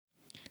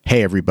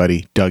Hey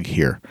everybody, Doug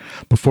here.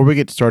 Before we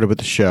get started with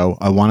the show,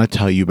 I want to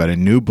tell you about a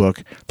new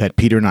book that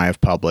Peter and I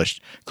have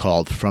published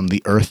called From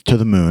the Earth to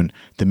the Moon,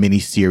 the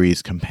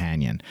mini-series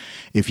companion.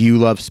 If you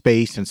love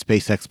space and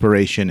space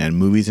exploration and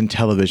movies and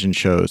television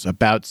shows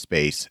about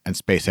space and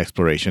space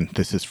exploration,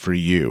 this is for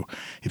you.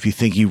 If you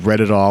think you've read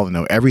it all and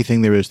know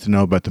everything there is to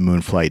know about the moon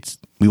flights,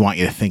 we want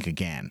you to think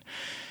again.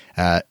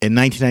 In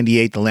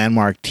 1998, the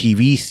landmark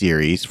TV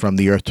series From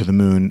the Earth to the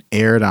Moon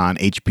aired on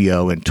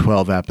HBO in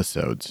 12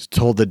 episodes. It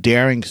told the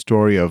daring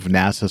story of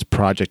NASA's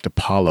Project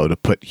Apollo to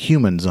put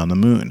humans on the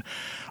moon.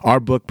 Our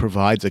book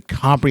provides a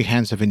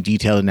comprehensive and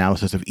detailed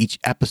analysis of each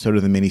episode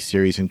of the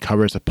miniseries and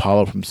covers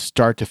Apollo from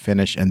start to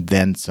finish and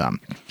then some.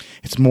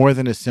 It's more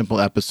than a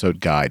simple episode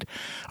guide.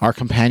 Our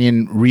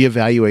companion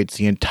reevaluates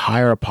the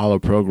entire Apollo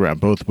program,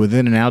 both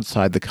within and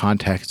outside the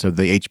context of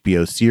the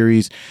HBO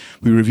series.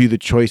 We review the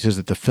choices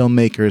that the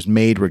filmmakers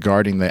made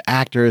regarding the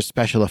actors,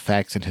 special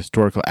effects, and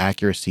historical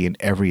accuracy in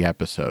every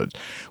episode.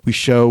 We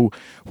show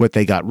what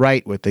they got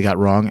right, what they got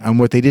wrong, and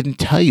what they didn't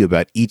tell you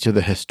about each of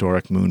the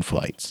historic moon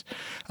flights.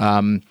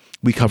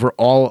 We cover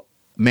all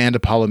manned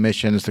Apollo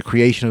missions, the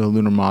creation of the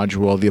lunar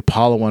module, the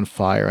Apollo 1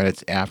 fire and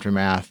its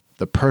aftermath,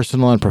 the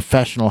personal and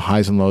professional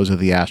highs and lows of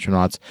the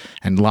astronauts,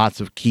 and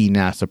lots of key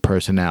NASA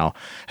personnel.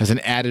 As an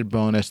added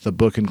bonus, the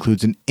book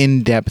includes an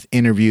in-depth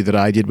interview that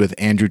I did with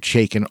Andrew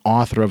Chaikin,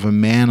 author of A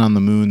Man on the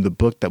Moon, the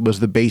book that was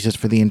the basis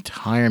for the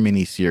entire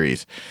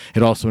miniseries.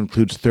 It also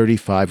includes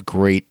 35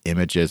 great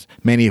images,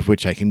 many of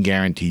which I can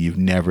guarantee you've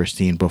never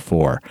seen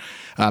before.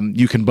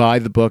 You can buy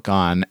the book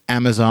on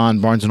Amazon,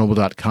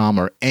 BarnesandNoble.com,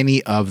 or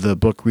any of the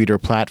book reader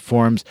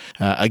platforms.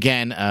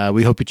 Again,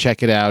 we hope you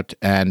check it out,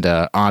 and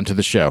on to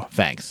the show.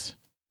 Thanks.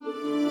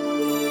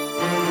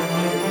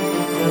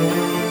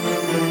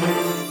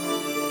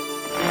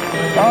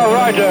 All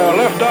right,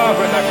 lift off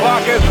and the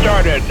clock is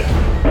started.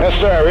 Yes,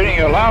 sir, reading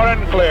you loud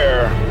and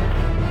clear.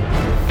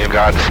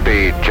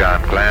 Godspeed,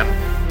 John Glenn.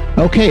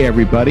 Okay,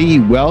 everybody,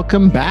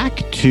 welcome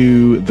back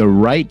to The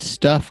Right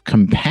Stuff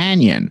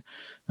Companion.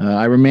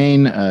 I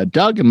remain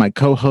Doug, and my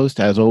co-host,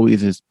 as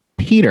always, is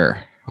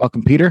Peter.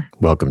 Welcome, Peter.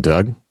 Welcome,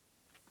 Doug.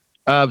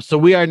 So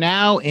we are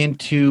now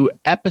into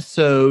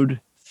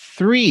episode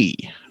 3.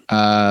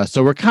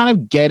 So we're kind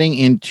of getting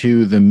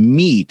into the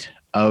meat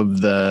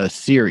of the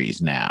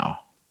series now.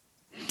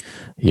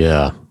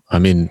 Yeah, I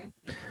mean,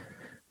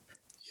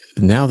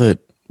 now that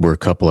we're a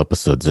couple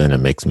episodes in, it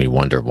makes me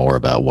wonder more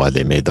about why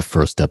they made the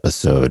first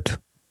episode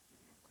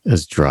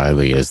as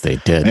dryly as they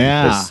did.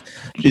 Yeah,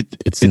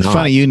 it's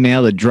funny you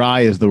nailed it. Dry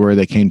is the word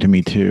that came to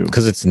me too.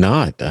 Because it's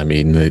not. I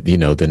mean,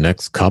 the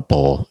next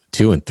couple,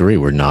 2 and 3,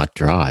 were not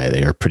dry.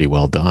 They are pretty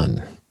well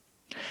done.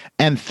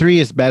 And 3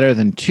 is better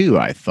than 2,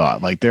 I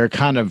thought. Like they're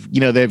kind of,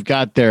 they've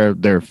got their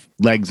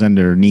legs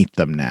underneath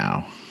them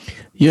now.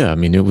 Yeah, I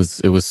mean, it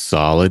was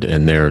solid,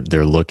 and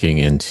they're looking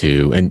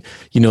into, and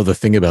the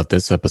thing about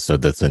this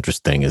episode that's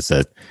interesting is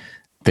that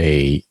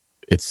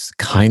it's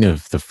kind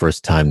of the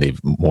first time they've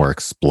more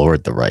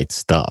explored the right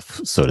stuff,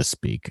 so to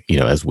speak,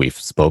 as we've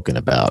spoken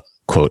about,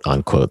 quote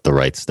unquote, the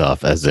right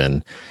stuff, as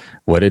in,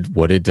 what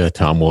did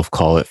Tom Wolfe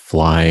call it?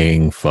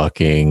 Flying,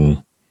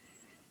 fucking,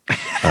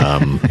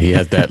 he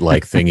had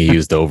that thing he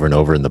used over and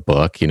over in the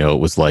book. It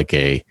was like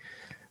a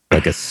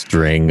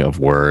string of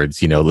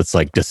words, let's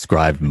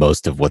describe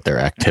most of what their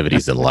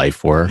activities in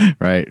life were.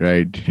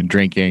 Right.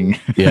 Drinking.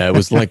 Yeah, it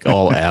was like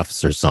all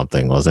F's or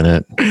something, wasn't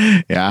it?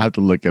 Yeah, I have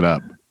to look it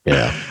up.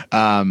 Yeah.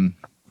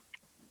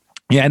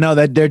 Yeah, no,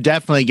 that they're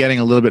definitely getting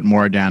a little bit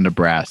more down to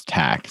brass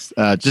tacks.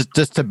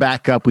 Just to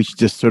back up, we should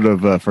just sort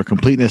of, for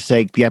completeness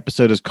sake, the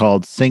episode is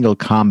called Single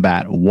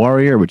Combat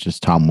Warrior, which is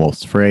Tom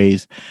Wolfe's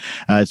phrase.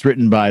 It's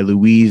directed by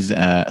Louise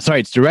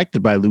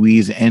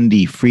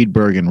N.D.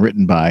 Friedberg and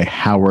written by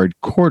Howard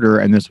Corder,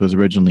 and this was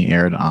originally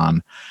aired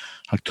on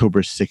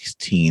October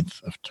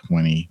 16th of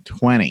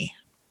 2020.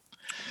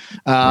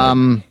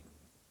 What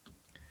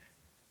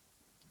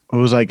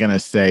was I going to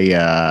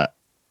say?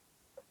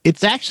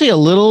 It's actually a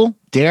little,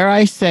 dare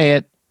I say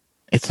it,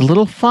 it's a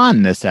little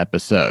fun, this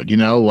episode,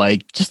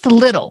 just a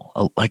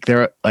little.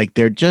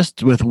 They're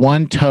just with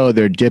one toe,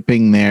 they're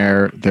dipping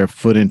their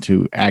foot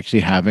into actually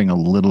having a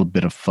little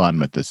bit of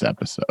fun with this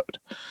episode.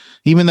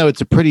 Even though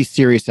it's a pretty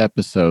serious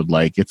episode,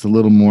 it's a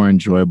little more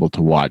enjoyable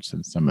to watch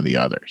than some of the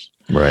others.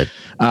 Right.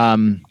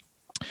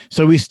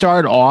 So we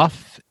start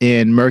off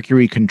in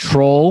Mercury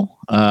Control,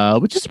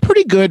 which is a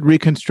pretty good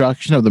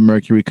reconstruction of the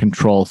Mercury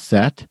Control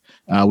set.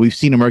 We've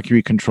seen a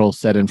Mercury Control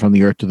set in From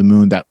the Earth to the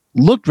Moon that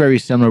looked very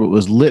similar, but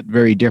was lit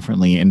very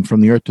differently. And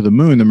From the Earth to the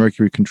Moon, the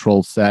Mercury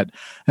Control set,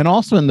 and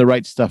also in the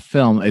Right Stuff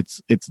film,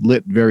 it's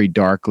lit very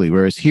darkly,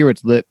 whereas here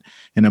it's lit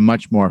in a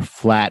much more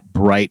flat,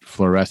 bright,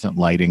 fluorescent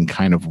lighting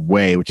kind of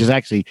way, which is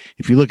actually,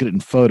 if you look at it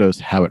in photos,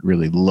 how it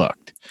really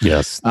looked.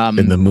 Yes.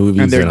 In the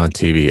movies and on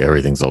TV,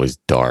 everything's always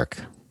dark.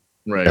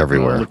 Right.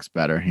 Everywhere. Well, it looks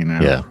better,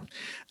 Yeah.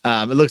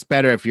 It looks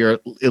better if you're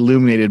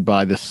illuminated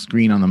by the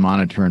screen on the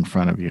monitor in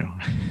front of you.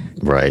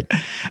 Right.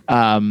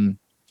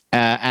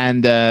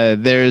 And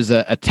there's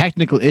a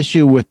technical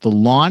issue with the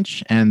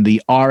launch, and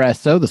the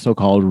RSO, the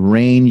so-called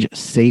Range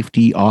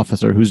Safety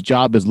Officer, whose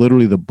job is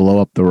literally to blow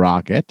up the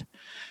rocket.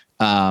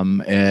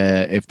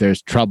 If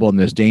there's trouble and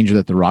there's danger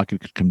that the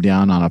rocket could come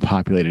down on a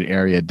populated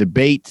area,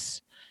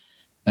 debates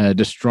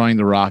destroying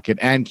the rocket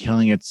and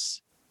killing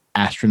its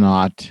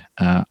astronaut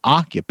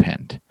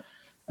occupant.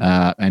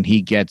 And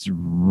he gets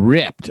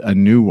ripped a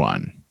new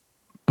one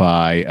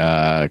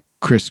by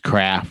Chris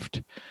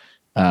Kraft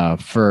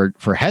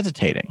for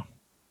hesitating,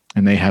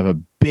 and they have a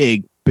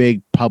big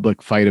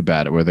public fight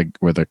about it, where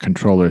the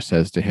controller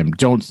says to him,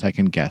 "Don't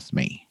second guess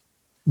me."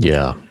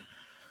 Yeah.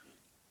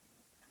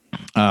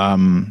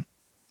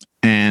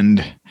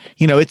 And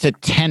it's a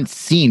tense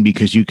scene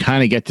because you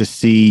kind of get to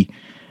see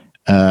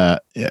a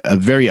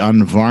very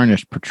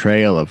unvarnished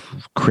portrayal of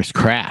Chris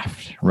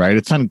Kraft, right?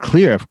 It's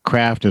unclear if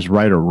Kraft is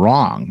right or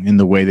wrong in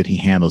the way that he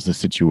handles the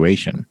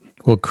situation.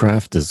 Well,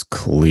 Kraft is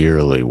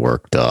clearly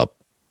worked up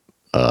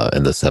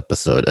in this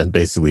episode, and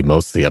basically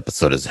most of the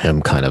episode is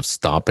him kind of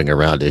stomping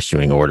around,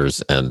 issuing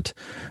orders, and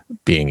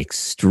being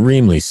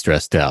extremely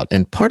stressed out.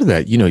 And part of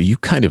that, you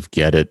kind of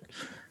get it.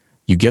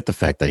 You get the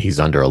fact that he's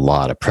under a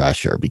lot of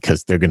pressure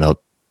because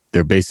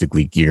they're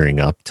basically gearing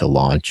up to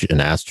launch an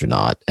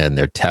astronaut, and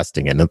they're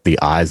testing, and the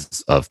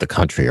eyes of the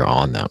country are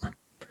on them,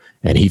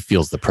 and he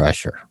feels the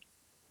pressure.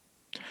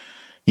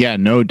 Yeah,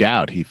 no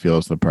doubt he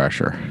feels the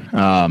pressure.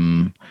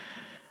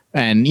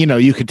 And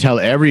you could tell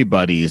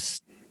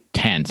everybody's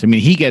tense. I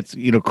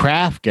mean,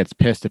 Kraft gets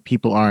pissed if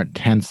people aren't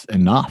tense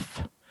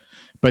enough,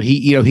 but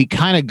he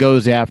kind of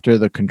goes after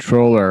the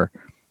controller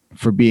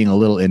for being a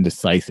little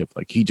indecisive.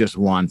 Like he says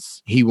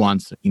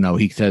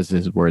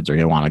his words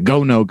are, want to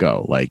go, no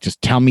go. Like,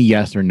 just tell me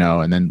yes or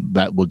no, and then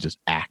that will just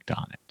act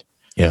on it.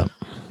 Yeah.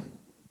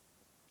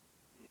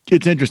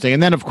 It's interesting.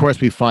 And then, of course,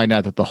 we find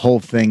out that the whole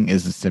thing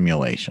is a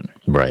simulation.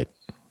 Right.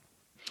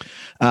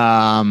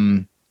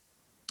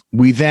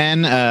 We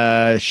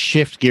then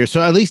shift gears.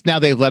 So at least now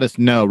they've let us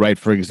know, right,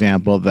 for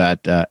example,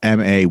 that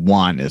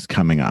MA1 is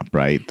coming up,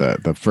 right?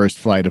 The first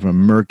flight of a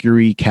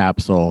Mercury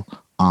capsule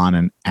on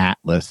an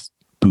Atlas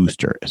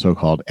booster,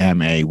 so-called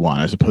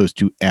MA1, as opposed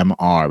to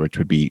MR, which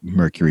would be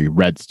Mercury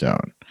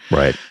Redstone.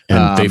 Right.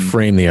 And they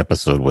frame the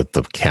episode with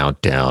the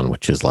countdown,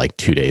 which is like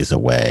 2 days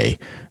away,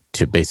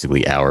 to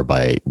basically hour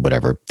by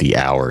whatever the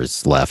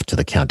hours left to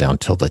the countdown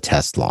till the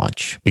test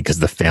launch, because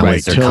the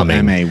families are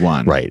coming.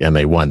 MA1. Right.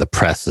 MA1. The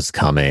press is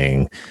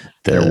coming.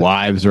 Their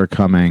wives are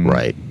coming.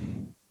 Right.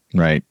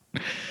 Right.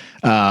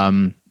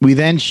 We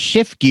then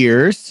shift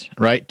gears,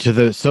 right, to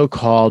the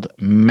so-called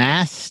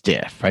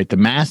MASTIF, right? The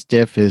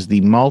MASTIF is the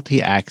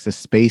Multi-Axis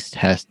Space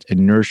Test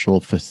Inertial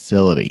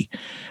Facility,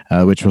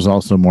 which was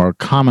also more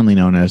commonly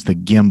known as the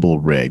gimbal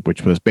rig,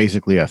 which was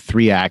basically a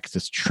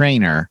 3-axis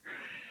trainer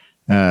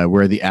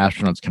where the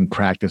astronauts can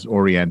practice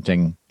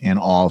orienting in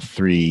all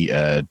 3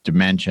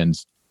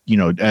 dimensions,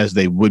 as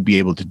they would be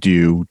able to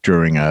do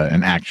during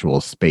an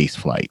actual space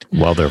flight.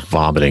 While they're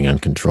vomiting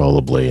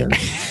uncontrollably and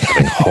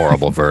having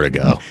horrible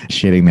vertigo.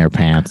 Shitting their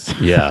pants.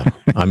 Yeah.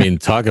 I mean,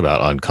 talk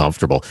about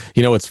uncomfortable.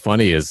 What's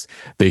funny is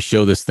they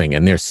show this thing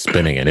and they're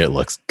spinning and it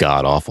looks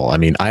god awful. I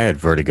mean, I had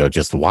vertigo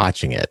just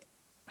watching it,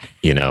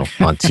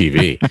 on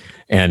TV.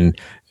 and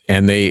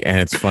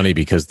it's funny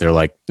because they're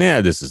like,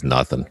 yeah, this is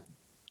nothing.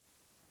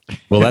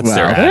 Well, that's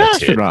their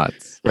attitude.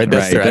 Astronauts. Right,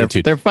 that's their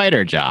attitude. They're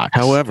fighter jocks.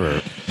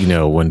 However,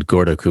 when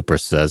Gordo Cooper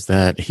says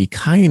that, he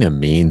kind of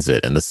means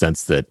it in the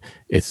sense that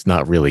it's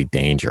not really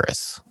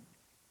dangerous.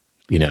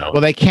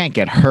 Well, they can't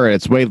get hurt.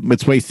 It's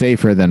way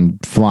safer than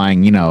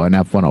flying, an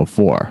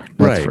F-104.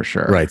 That's for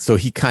sure. Right. So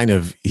he kind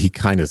of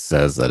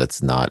says that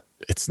it's not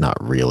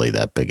really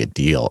that big a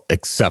deal,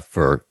 except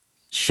for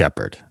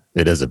Shepard.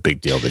 It is a big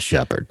deal to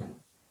Shepard.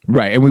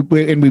 Right,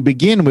 and we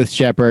begin with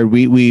Shepard.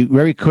 We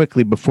very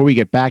quickly, before we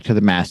get back to the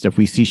MASTIF,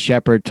 we see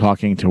Shepard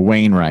talking to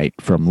Wainwright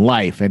from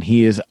Life, and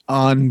he is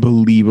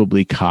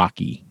unbelievably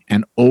cocky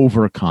and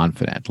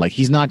overconfident. Like,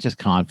 he's not just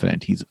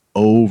confident; he's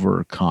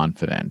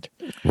overconfident.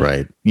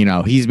 Right.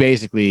 He's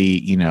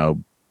basically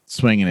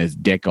swinging his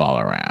dick all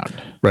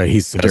around. Right. He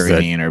says during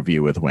the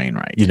interview with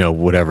Wainwright.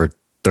 Whatever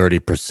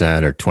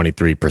 30% or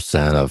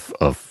 23%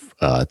 of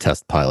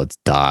test pilots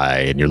die,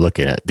 and you're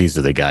looking at these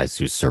are the guys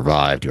who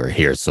survived, who are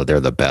here, so they're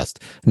the best.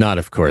 Not,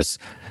 of course,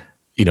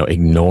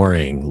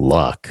 ignoring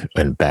luck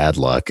and bad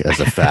luck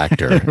as a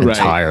factor right.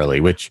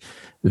 entirely, which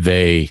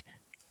they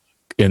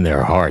in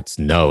their hearts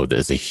know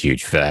there's a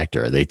huge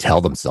factor. They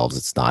tell themselves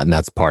it's not, and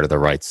that's part of the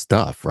right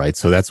stuff, right?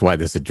 So that's why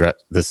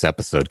this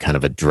episode kind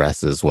of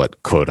addresses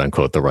what quote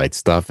unquote the right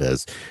stuff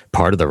is.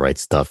 Part of the right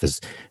stuff is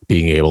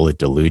being able to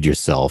delude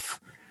yourself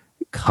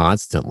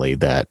constantly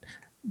that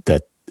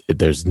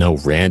there's no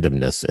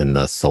randomness in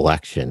the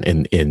selection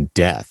in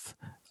death,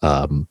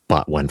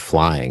 but when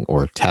flying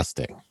or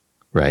testing,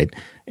 right?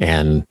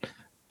 And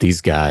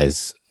these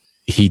guys,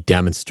 he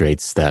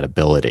demonstrates that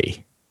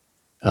ability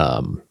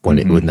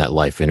when that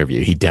Life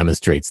interview. He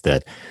demonstrates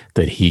that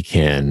he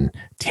can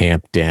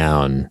tamp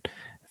down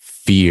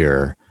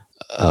fear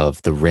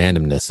of the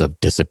randomness of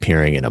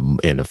disappearing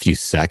in a few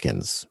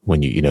seconds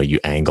when you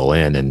angle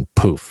in and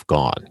poof,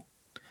 gone.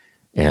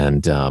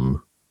 And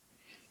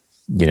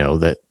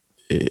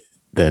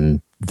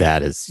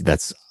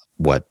that's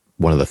what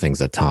one of the things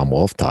that Tom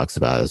Wolfe talks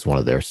about is one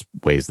of their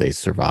ways they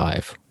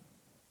survive.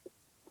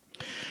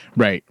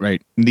 Right.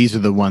 These are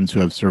the ones who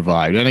have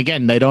survived. And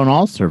again, they don't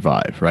all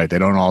survive, right? They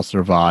don't all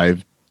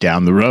survive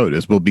down the road,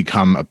 as will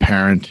become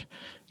apparent,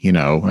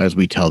 as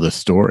we tell this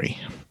story.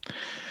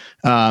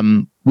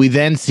 We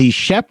then see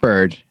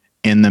Shepard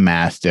in the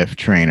Mastiff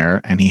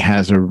trainer, and he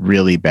has a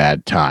really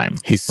bad time.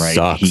 He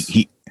sucks.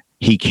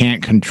 He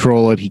can't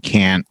control it. He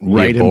can't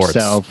right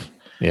himself.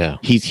 Yeah.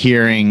 He's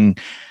hearing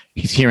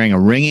a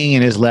ringing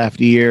in his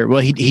left ear.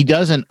 Well, he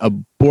doesn't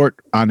abort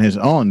on his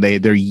own.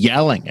 They're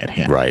yelling at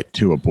him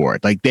to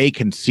abort. Like, they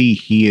can see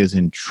he is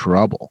in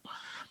trouble.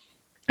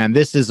 And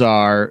this is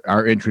our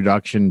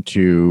introduction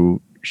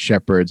to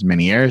Shepard's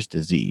Meniere's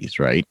disease,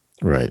 right?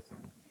 Right.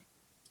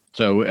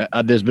 So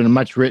there's been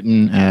much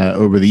written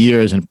over the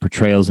years and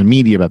portrayals in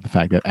media about the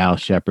fact that Al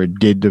Shepard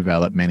did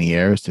develop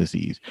Meniere's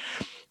disease.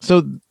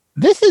 So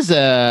this is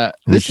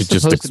we should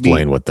just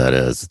explain what that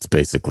is. It's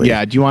basically.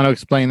 Yeah. Do you want to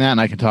explain that? And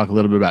I can talk a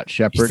little bit about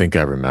Shepard. You think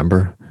I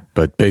remember?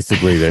 But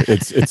basically,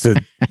 it's a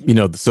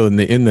so in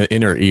the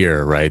inner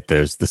ear, right?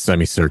 There's the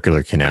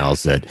semicircular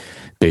canals that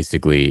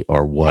basically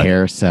are what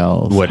hair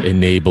cells, what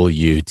enable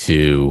you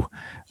to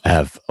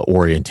have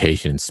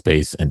orientation in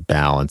space and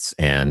balance.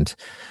 And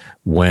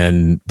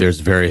when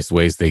there's various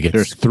ways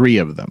there's three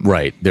of them,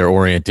 right? They're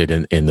oriented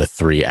in the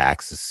three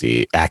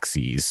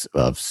axes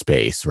of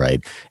space,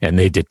 right? And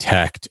they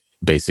detect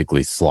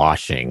basically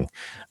sloshing,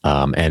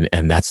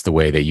 and that's the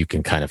way that you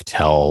can kind of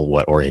tell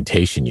what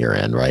orientation you're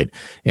in, right?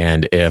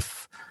 And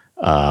if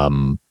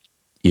one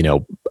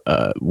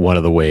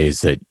of the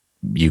ways that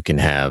you can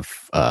have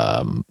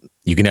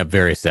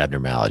various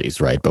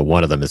abnormalities, right? But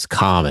one of them is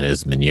common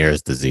is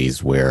Meniere's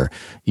disease, where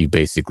you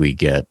basically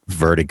get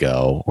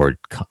vertigo or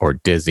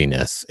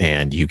dizziness,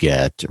 and you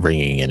get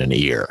ringing in an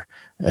ear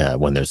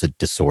when there's a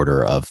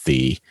disorder of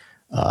the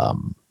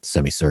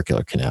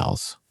semicircular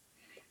canals.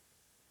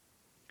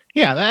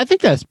 Yeah, I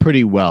think that's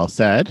pretty well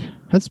said.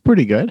 That's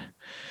pretty good.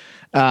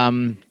 I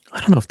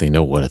don't know if they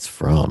know what it's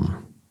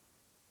from.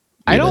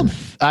 I don't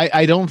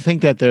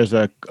think that there's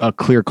a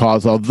clear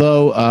cause,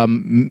 although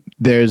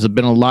there's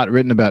been a lot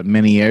written about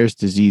Meniere's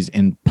disease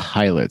in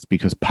pilots,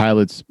 because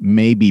pilots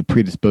may be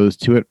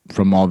predisposed to it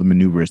from all the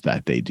maneuvers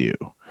that they do.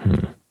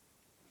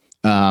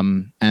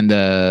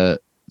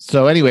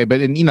 So anyway,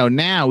 but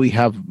now we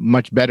have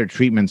much better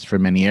treatments for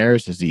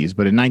Meniere's disease.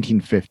 But in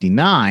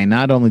 1959,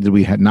 not only did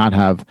we not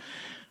have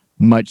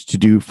much to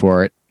do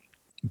for it,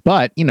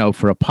 but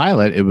for a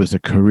pilot, it was a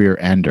career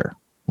ender.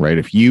 Right.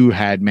 If you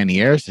had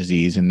Meniere's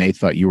disease and they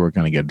thought you were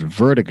going to get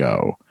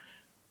vertigo,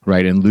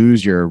 right, and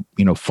lose your,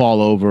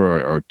 fall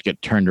over or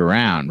get turned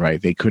around, right,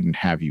 they couldn't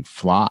have you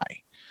fly.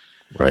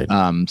 Right.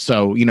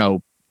 So,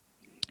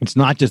 it's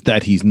not just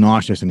that he's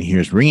nauseous and he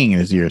hears ringing in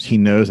his ears. He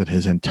knows that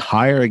his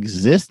entire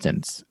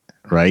existence,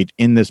 right,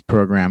 in this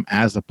program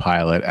as a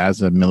pilot,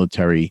 as a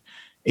military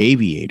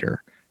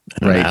aviator,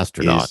 and an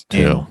astronaut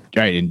too,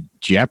 in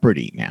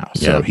jeopardy now.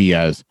 So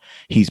he's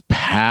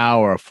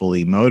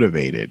powerfully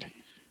motivated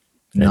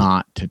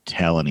not to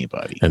tell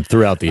anybody. And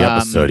throughout the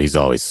episode, he's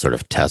always sort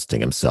of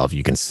testing himself.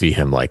 You can see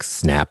him like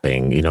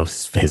snapping,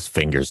 his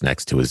fingers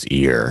next to his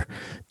ear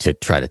to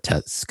try to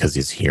test, because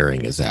his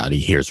hearing is out. He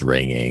hears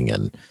ringing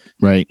and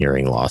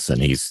hearing loss,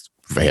 and he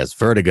has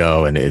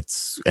vertigo, and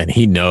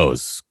he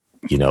knows,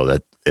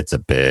 that it's a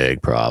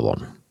big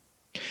problem.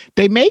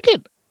 They make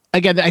it,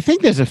 again, I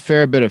think there's a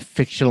fair bit of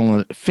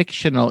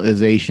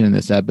fictionalization in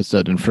this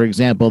episode. And for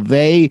example,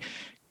 they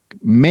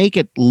make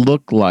it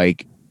look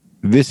like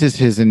this is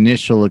his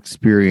initial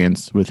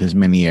experience with his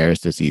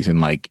Meniere's disease,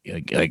 and like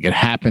it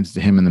happens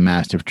to him in the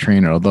Mastiff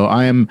trainer. Although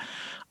I am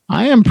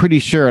pretty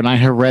sure, and I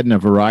have read in a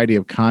variety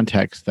of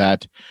contexts,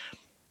 that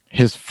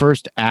his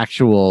first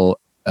actual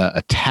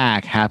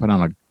attack happened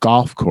on a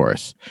golf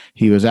course.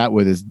 He was out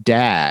with his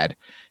dad,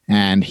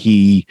 and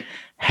he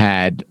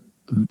had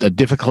a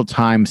difficult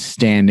time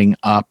standing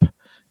up,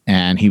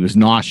 and he was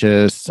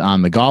nauseous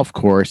on the golf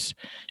course.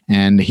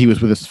 And he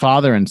was with his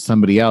father and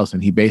somebody else,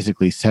 and he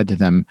basically said to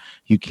them,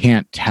 "You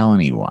can't tell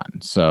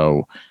anyone."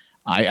 So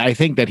I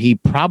think that he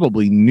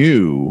probably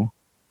knew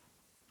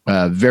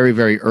very,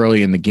 very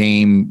early in the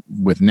game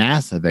with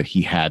NASA that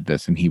he had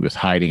this, and he was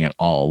hiding it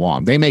all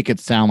along. They make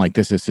it sound like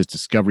this is his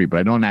discovery, but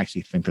I don't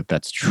actually think that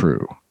that's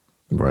true.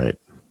 Right.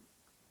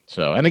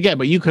 So, and again,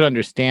 but you could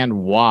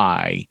understand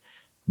why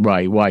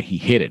he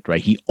hid it,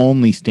 right? He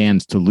only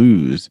stands to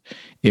lose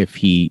if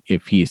he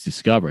is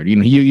discovered.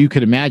 You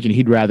could imagine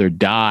he'd rather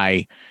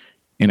die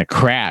in a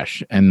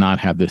crash and not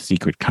have the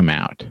secret come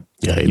out.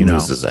 Yeah, he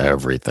loses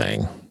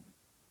everything.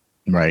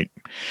 Right.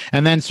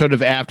 And then sort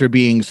of after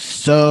being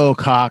so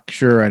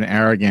cocksure and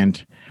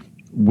arrogant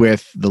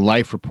with the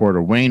life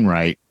reporter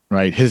Wainwright,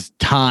 right, his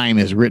time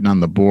is written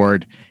on the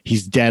board.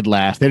 He's dead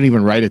last. They didn't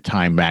even write a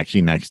time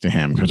actually next to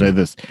him, because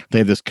they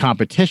have this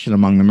competition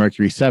among the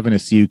Mercury 7 to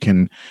see who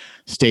can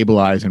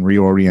stabilize and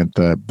reorient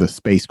the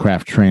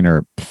spacecraft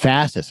trainer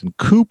fastest, and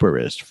Cooper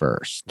is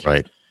first.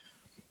 Right.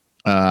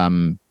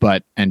 And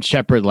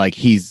Shepard, like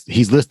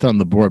he's listed on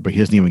the board, but he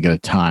doesn't even get a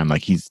time.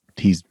 Like he's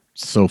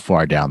so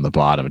far down the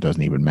bottom, it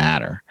doesn't even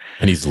matter.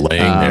 And he's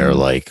laying there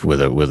like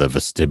with a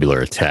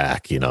vestibular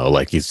attack,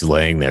 like he's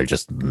laying there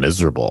just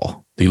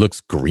miserable. He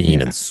looks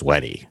green and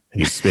sweaty.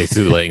 He's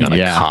basically laying on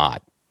a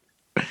cot.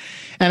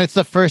 And it's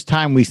the first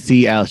time we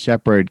see Al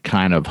Shepard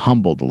kind of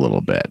humbled a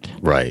little bit.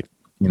 Right.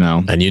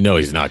 And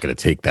he's not going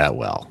to take that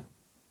well.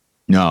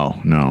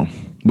 No.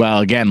 Well,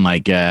 again,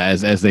 like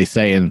as they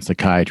say in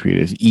psychiatry, it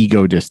is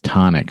ego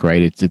dystonic,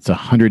 right? It's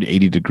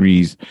 180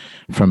 degrees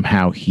from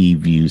how he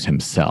views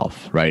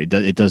himself, right?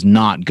 It does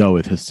not go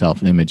with his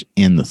self-image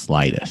in the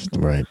slightest.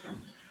 Right.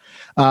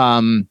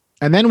 And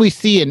then we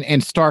see,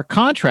 in stark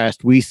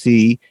contrast, we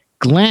see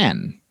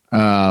Glenn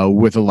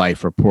with a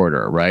life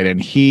reporter, right? And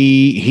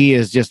he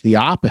is just the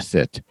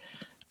opposite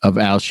of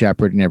Al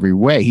Shepard in every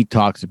way. He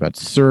talks about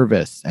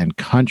service and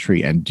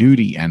country and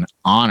duty and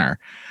honor.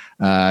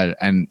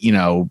 And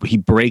he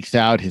breaks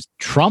out his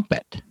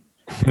trumpet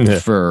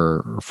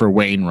for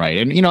Wainwright,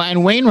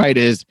 and Wainwright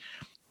is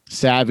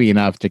savvy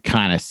enough to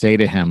kind of say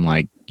to him,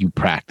 like, you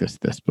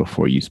practiced this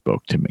before you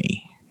spoke to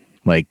me.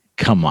 Like,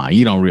 come on,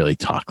 you don't really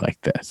talk like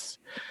this.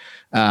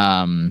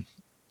 And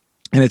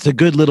it's a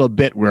good little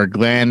bit where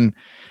Glenn,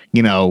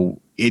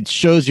 it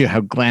shows you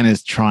how Glenn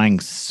is trying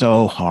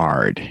so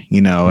hard,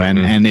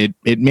 and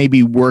it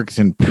maybe works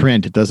in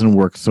print. It doesn't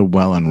work so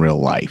well in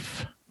real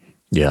life.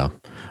 Yeah.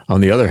 On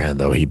the other hand,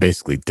 though, he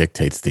basically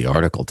dictates the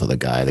article to the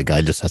guy. The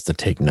guy just has to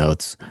take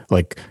notes.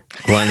 Like,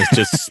 Glenn is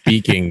just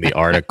speaking the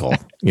article.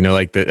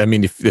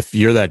 If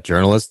you're that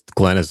journalist,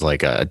 Glenn is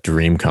like a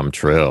dream come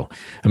true.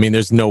 I mean,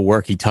 there's no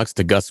work. He talks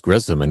to Gus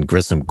Grissom, and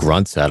Grissom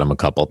grunts at him a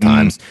couple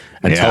times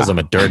and tells him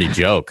a dirty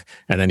joke.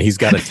 And then he's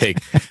got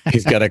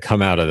to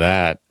come out of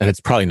that. And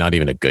it's probably not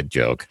even a good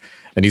joke.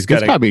 And it's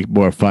probably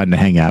more fun to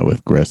hang out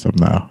with Grissom,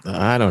 though.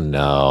 I don't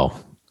know.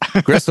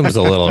 Grissom's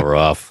a little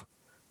rough.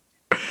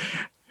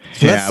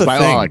 So by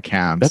all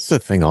accounts. That's the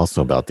thing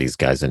also about these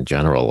guys in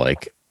general.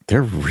 Like, they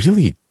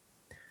really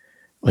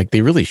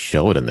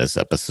show it in this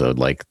episode.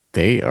 Like,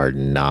 they're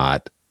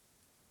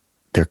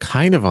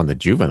kind of on the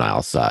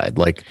juvenile side.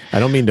 Like, I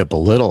don't mean to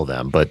belittle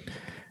them, but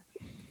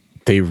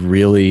they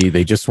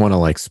just want to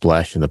like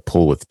splash in the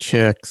pool with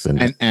chicks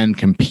and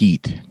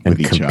compete with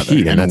each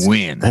other and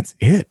win. That's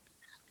it.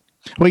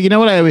 Well, you know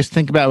what I always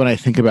think about when I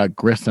think about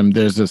Grissom?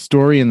 There's a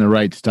story in The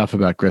Right Stuff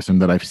about Grissom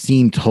that I've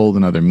seen told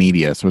in other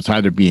media. So it's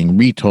either being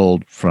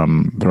retold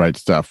from The Right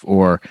Stuff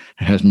or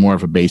it has more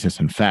of a basis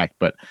in fact.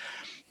 But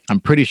I'm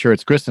pretty sure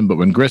it's Grissom. But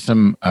when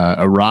Grissom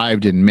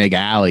arrived in Meg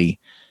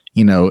Alley,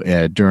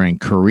 during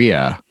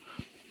Korea,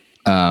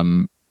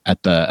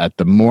 at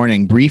the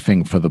morning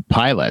briefing for the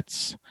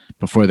pilots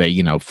before they,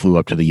 flew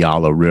up to the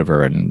Yalu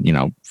River and,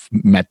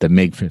 met the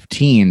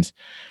MiG-15s,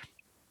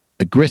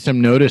 Grissom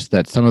noticed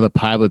that some of the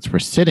pilots were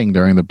sitting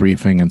during the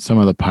briefing and some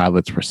of the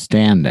pilots were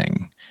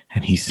standing.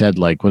 And he said,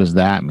 like, what does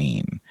that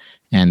mean?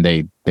 And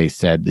they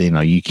said,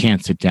 you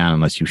can't sit down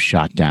unless you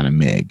shot down a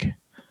MiG.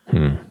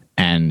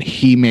 And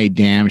he made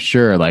damn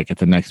sure, like, at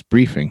the next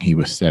briefing, he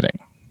was sitting.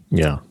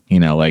 Yeah.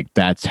 Like,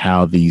 that's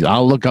how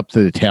I'll look up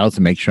the details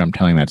to make sure I'm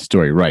telling that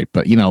story right.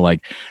 But,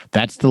 like,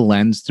 that's the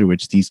lens through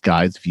which these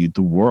guys viewed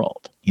the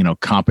world.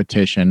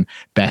 Competition,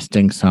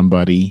 besting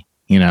somebody,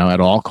 at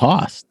all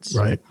costs.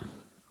 Right.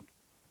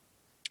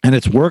 And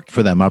it's worked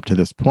for them up to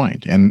this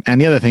point. And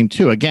the other thing,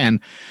 too,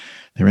 again,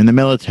 they're in the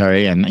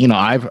military. And,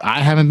 I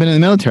haven't been in the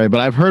military,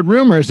 but I've heard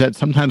rumors that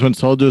sometimes when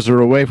soldiers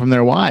are away from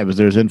their wives,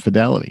 there's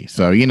infidelity.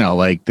 So,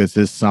 like, this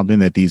is something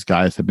that these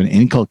guys have been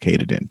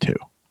inculcated into.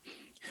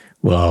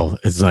 Well,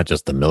 it's not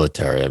just the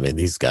military. I mean,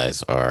 these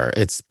guys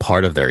it's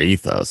part of their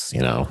ethos,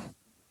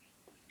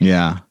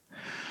 Yeah.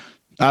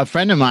 A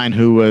friend of mine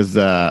who was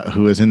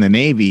in the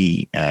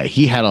Navy,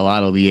 he had a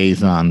lot of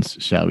liaisons,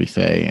 shall we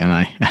say, and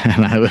I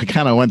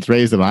kind of once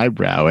raised an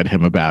eyebrow at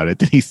him about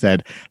it. He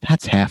said,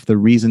 "That's half the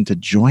reason to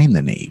join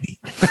the Navy."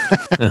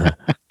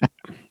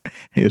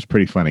 He was a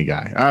pretty funny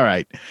guy. All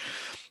right.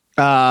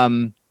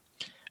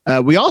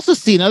 We also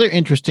see another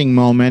interesting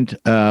moment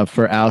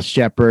for Al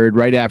Shepard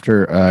right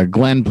after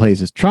Glenn plays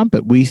his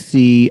trumpet. We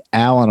see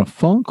Al on a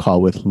phone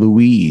call with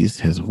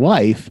Louise, his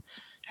wife.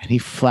 And he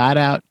flat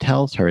out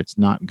tells her it's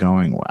not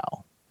going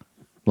well.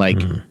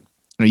 Like,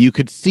 you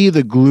could see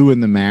the glue in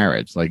the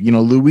marriage. Like,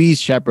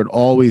 Louise Shepard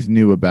always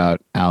knew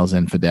about Al's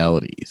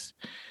infidelities.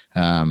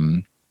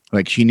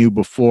 Like, she knew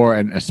before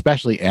and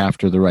especially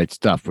after The Right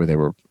Stuff, where they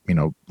were,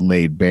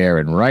 laid bare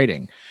in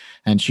writing.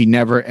 And she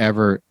never,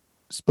 ever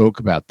spoke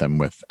about them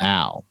with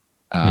Al.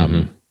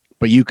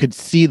 But you could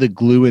see the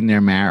glue in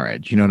their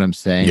marriage. You know what I'm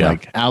saying? Yeah.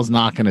 Like, Al's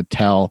not going to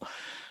tell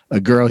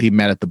a girl he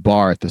met at the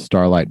bar at the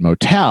Starlight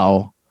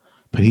Motel,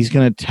 but he's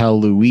going to tell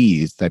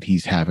Louise that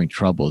he's having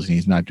troubles and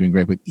he's not doing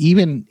great. But he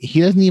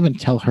doesn't even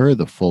tell her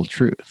the full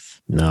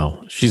truth.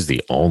 No, she's the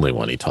only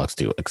one he talks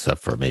to,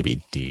 except for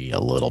maybe Dee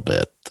a little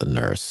bit, the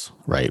nurse,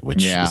 right?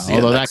 Which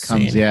although that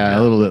comes, a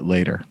little bit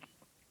later.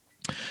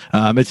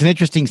 It's an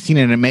interesting scene,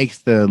 and it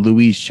makes the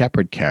Louise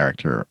Shepard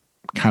character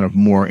kind of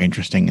more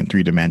interesting and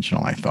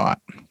three-dimensional, I thought.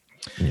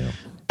 Yeah.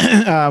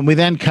 We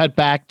then cut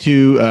back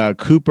to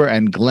Cooper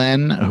and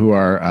Glenn, who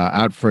are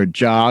out for a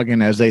jog,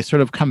 and as they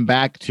sort of come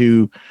back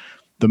to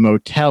the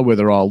motel where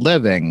they're all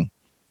living,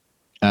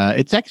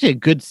 it's actually a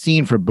good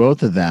scene for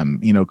both of them.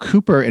 You know,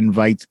 Cooper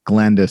invites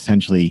Glenn to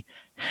essentially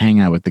hang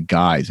out with the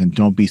guys and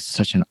don't be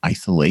such an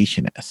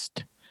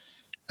isolationist.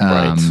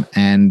 Right.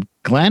 And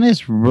Glenn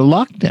is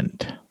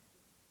reluctant.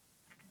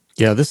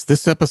 Yeah,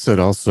 this episode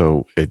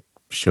also, it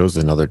shows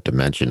another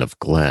dimension of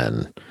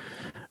Glenn.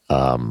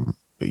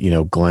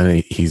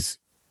 Glenn, he's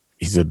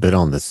a bit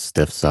on the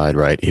stiff side,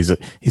 right? He's a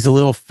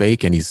little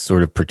fake, and he's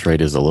sort of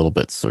portrayed as a little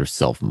bit sort of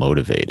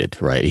self-motivated,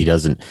 right?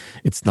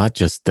 It's not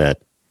just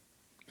that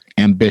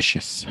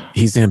ambitious.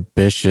 He's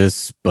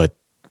ambitious, but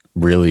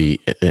really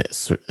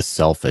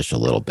selfish a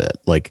little bit.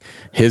 Like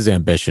his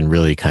ambition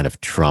really kind of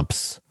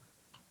trumps.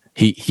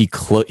 He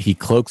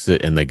cloaks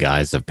it in the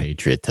guise of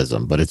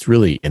patriotism, but it's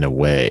really, in a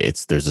way,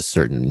 there's a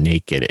certain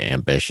naked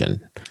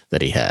ambition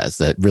that he has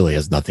that really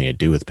has nothing to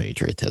do with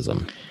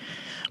patriotism.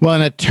 Well,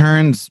 and it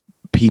turns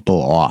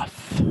people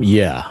off.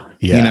 Yeah.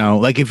 You know,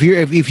 like if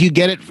you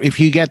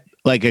get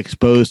like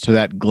exposed to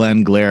that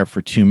Glenn glare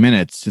for 2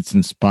 minutes, it's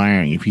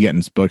inspiring. If you get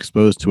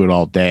exposed to it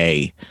all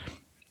day,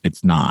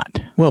 it's not.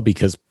 Well,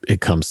 because it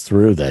comes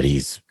through that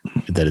he's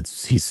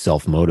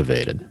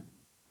self-motivated.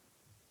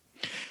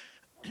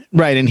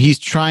 Right, and he's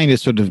trying to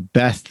sort of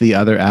best the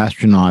other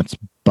astronauts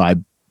by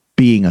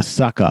being a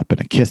suck-up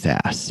and a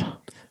kiss-ass.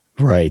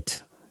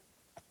 Right.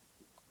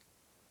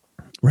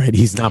 Right,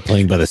 he's not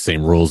playing by the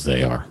same rules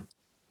they are.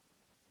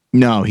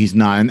 No, he's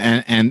not,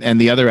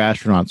 and the other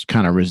astronauts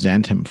kind of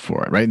resent him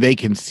for it, right? They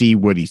can see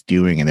what he's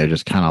doing, and they're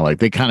just kind of like,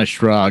 they kind of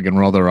shrug and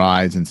roll their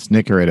eyes and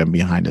snicker at him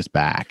behind his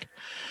back.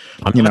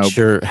 I'm not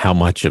sure how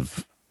much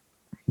of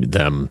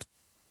them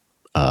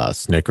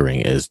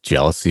snickering is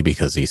jealousy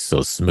because he's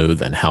so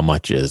smooth, and how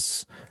much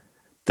is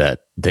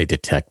that they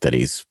detect that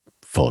he's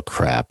full of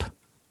crap,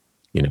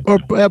 you know,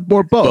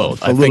 or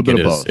both. I think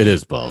it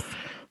is both.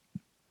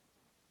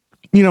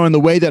 You know, in the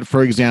way that,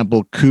 for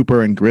example,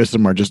 Cooper and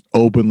Grissom are just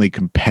openly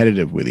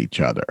competitive with each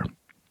other.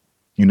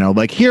 You know,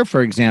 like here,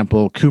 for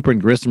example, Cooper and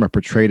Grissom are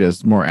portrayed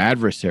as more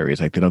adversaries,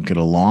 like they don't get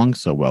along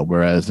so well.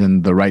 Whereas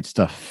in the Right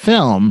Stuff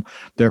film,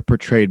 they're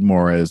portrayed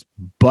more as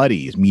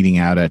buddies meeting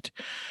out at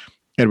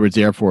Edwards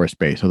Air Force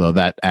Base, although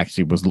that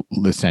actually was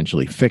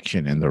essentially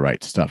fiction in the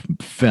Right Stuff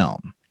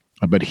film.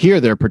 But here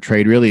they're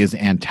portrayed really as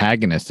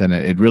antagonists, and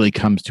it really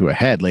comes to a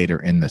head later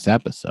in this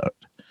episode.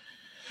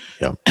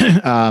 Yeah.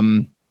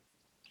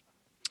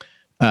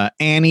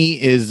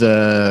 Annie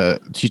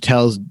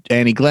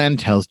Glenn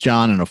tells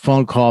John in a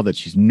phone call that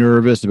she's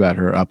nervous about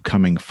her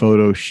upcoming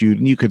photo shoot,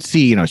 and you could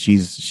see, you know,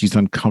 she's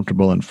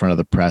uncomfortable in front of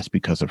the press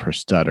because of her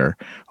stutter.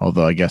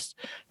 Although I guess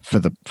for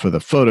the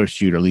photo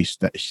shoot, or at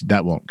least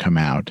that won't come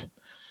out.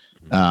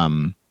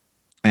 And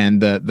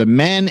the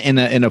men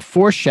in a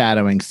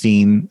foreshadowing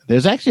scene,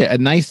 there's actually a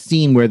nice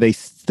scene where they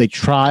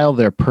trial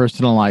their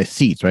personalized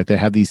seats. Right, they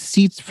have these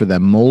seats for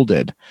them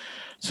molded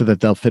so that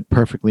they'll fit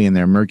perfectly in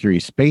their Mercury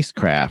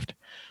spacecraft.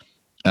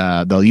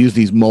 They'll use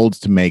these molds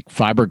to make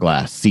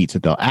fiberglass seats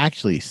that they'll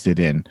actually sit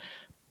in.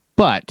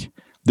 But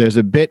there's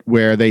a bit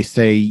where they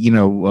say,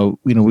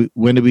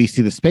 when do we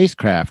see the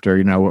spacecraft, or,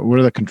 what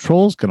are the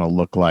controls going to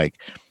look like?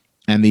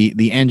 And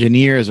the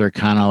engineers are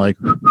kind of like,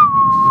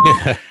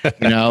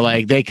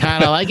 like they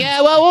kind of like,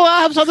 yeah, well, we'll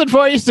have something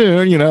for you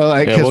soon,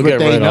 because what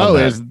they know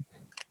is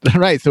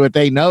right. So what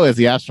they know is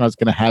the astronaut's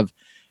going to have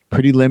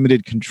pretty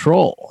limited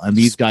control, and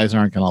these guys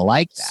aren't going to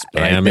like that.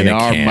 Spam in a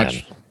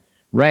can.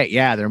 Right,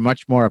 yeah, they're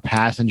much more a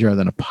passenger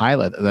than a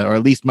pilot, or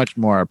at least much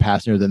more a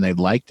passenger than they'd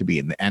like to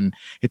be. And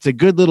it's a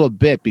good little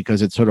bit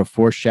because it sort of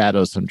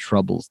foreshadows some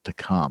troubles to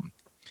come.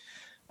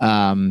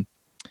 And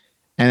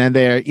then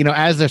they're,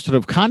 as they're sort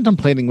of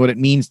contemplating what it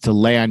means to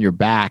lay on your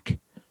back,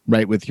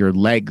 right, with your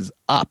legs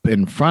up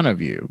in front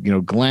of you,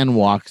 Glenn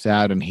walks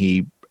out and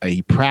he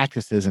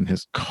practices in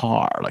his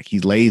car. Like he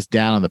lays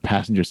down on the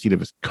passenger seat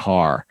of his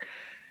car,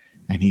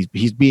 and he's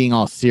being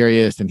all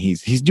serious, and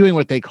he's doing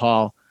what they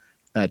call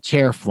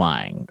chair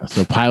flying.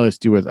 So pilots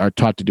are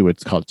taught to do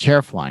what's called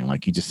chair flying.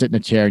 Like you just sit in a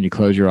chair and you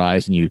close your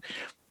eyes and you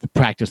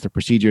practice the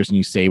procedures and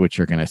you say what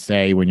you're going to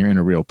say when you're in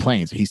a real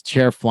plane. So he's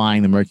chair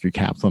flying the Mercury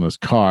capsule in his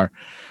car,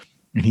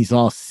 and he's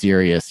all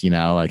serious,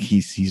 like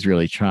he's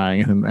really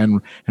trying.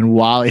 And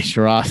Wally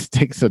Schirra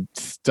sticks a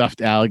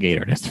stuffed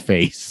alligator in his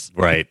face.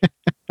 Right.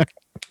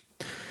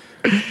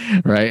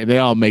 Right. They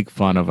all make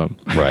fun of him.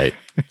 Right.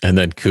 And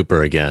then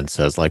Cooper again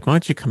says, like, why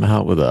don't you come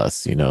out with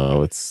us? You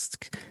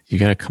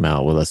got to come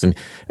out with us.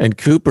 And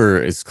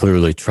Cooper is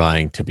clearly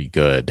trying to be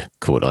good,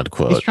 quote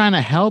unquote. He's trying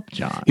to help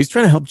John. He's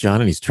trying to help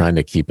John, and he's trying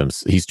to keep him.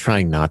 He's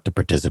trying not to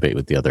participate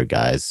with the other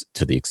guys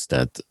to the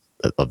extent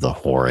of the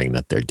whoring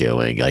that they're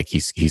doing. Like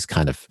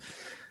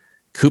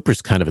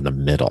Cooper's kind of in the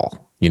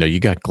middle. You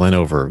got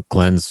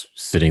Glenn's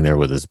sitting there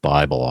with his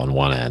Bible on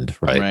one end,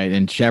 right? Right,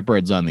 and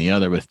Shepard's on the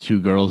other with two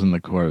girls in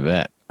the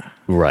Corvette.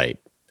 Right.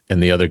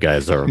 And the other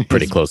guys are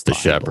pretty close to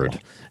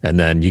Shepard. And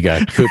then you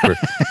got Cooper.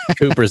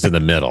 Cooper's in the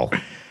middle.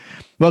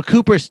 Well,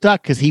 Cooper's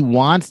stuck because he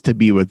wants to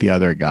be with the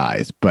other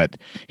guys, but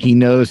he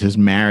knows his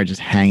marriage is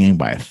hanging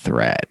by a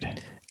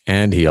thread.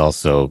 And he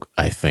also,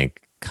 I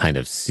think, kind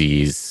of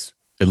sees,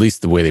 at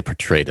least the way they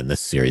portrayed in this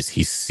series,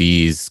 he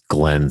sees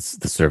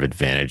the sort of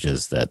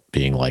advantages that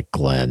being like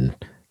Glenn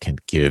can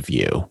give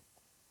you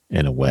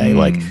in a way.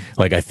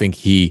 Like I think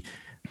he,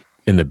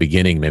 in the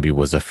beginning, maybe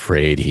was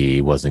afraid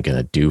he wasn't going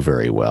to do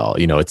very well.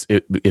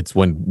 It's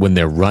when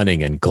they're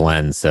running and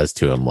Glenn says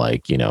to him,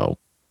 like,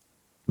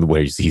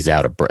 where he's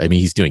out of breath. I mean,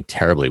 he's doing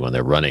terribly when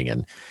they're running,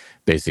 and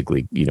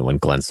basically, when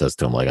Glenn says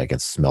to him, like, I can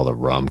smell the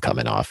rum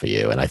coming off of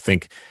you. And I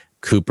think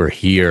Cooper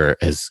here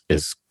is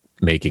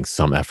making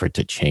some effort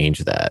to change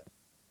that.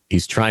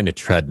 He's trying to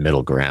tread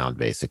middle ground,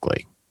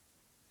 basically.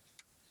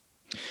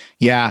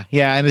 Yeah,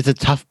 and it's a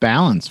tough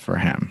balance for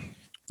him.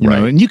 You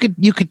know, and you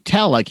could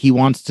tell, like, he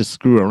wants to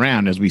screw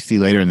around, as we see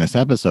later in this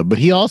episode, but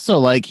he also,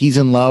 like, he's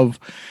in love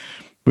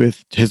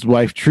with his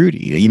wife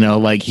Trudy.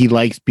 Like, he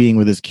likes being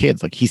with his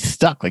kids. Like, he's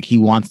stuck. Like, he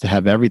wants to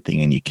have everything,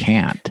 and you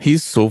can't.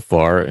 He's so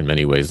far, in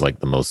many ways,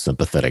 like the most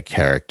sympathetic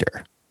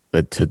character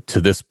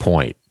to this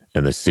point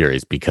in the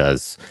series,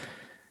 because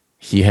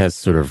he has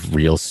sort of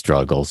real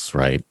struggles,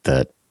 right,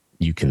 that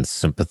you can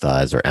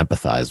sympathize or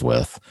empathize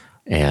with,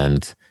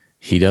 and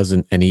he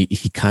doesn't. And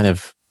he kind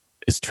of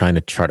is trying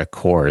to chart a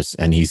course,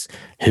 and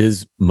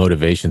his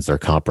motivations are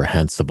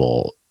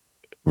comprehensible,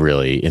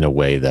 really, in a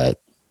way that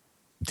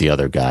the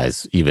other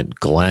guys, even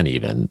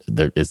Glenn,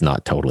 there is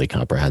not totally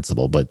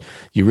comprehensible, but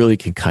you really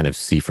can kind of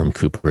see from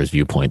Cooper's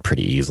viewpoint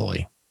pretty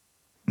easily.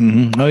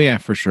 Mm-hmm. Oh yeah,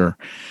 for sure.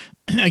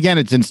 Again,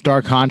 it's in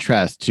stark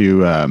contrast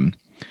to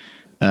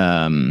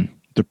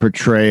the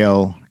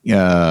portrayal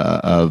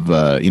of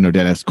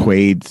Dennis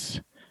Quaid's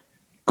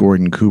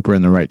Gordon Cooper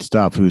in The Right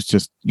Stuff, who's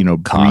just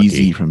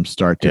breezy from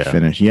start to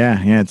finish.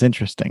 Yeah, it's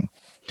interesting.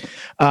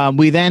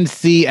 We then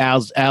see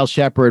Al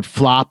Shepard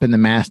flop in the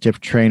Mastiff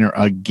Trainer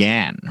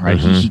again, right?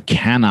 Mm-hmm. He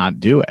cannot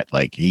do it.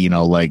 Like,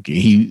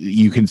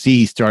 you can see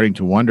he's starting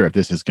to wonder if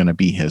this is going to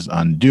be his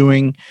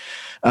undoing.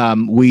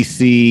 We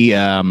see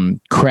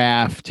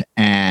Kraft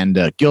and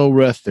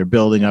Gilruth. They're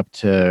building up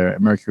to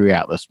Mercury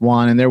Atlas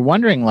 1, and they're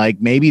wondering,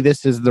 like, maybe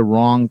this is the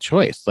wrong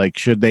choice. Like,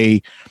 should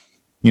they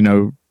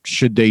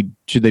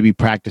be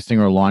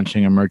practicing or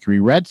launching a Mercury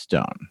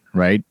Redstone,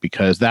 right?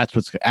 Because that's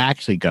what's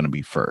actually going to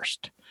be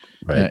first.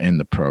 Right. In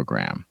the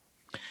program.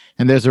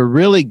 And there's a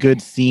really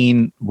good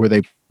scene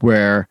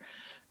where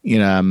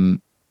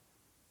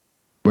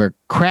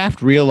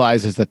Kraft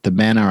realizes that the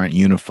men aren't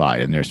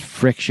unified, and there's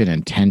friction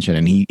and tension,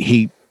 and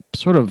he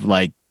sort of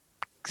like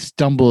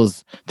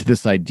stumbles to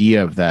this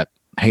idea of that,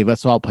 hey,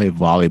 let's all play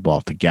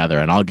volleyball together,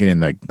 and I'll get in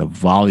the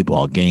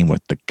volleyball game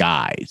with the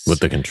guys. With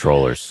the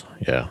controllers,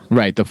 yeah.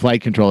 Right, the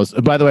flight controllers,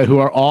 by the way, who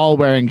are all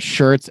wearing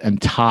shirts and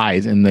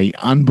ties in the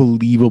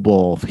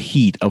unbelievable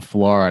heat of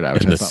Florida,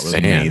 which I thought was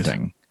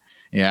amazing.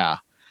 Yeah.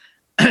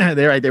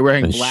 They're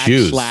wearing and black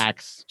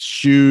slacks,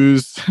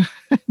 shoes,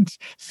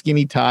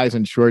 skinny ties,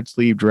 and short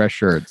sleeve dress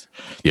shirts.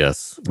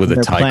 Yes, with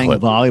a tie playing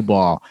clip.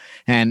 Volleyball,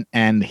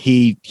 and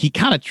he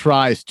kind of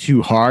tries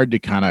too hard to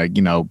kind of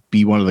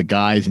be one of the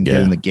guys and get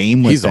in the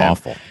game with them. He's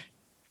awful.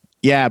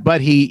 Yeah,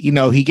 but he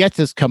gets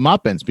his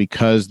comeuppance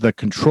because the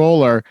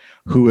controller,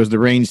 who is the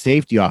range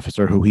safety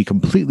officer, who he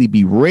completely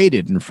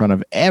berated in front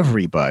of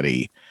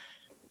everybody,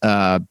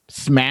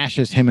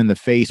 smashes him in the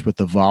face with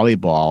the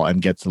volleyball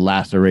and gets a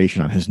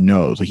laceration on his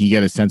nose. Like, you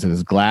get a sense that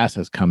his glass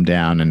has come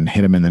down and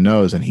hit him in the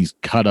nose, and he's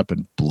cut up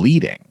and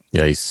bleeding.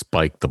 Yeah, he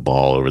spiked the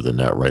ball over the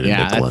net right into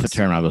Glenn's. Yeah, that's the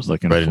term I was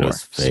looking for. Into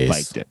his face.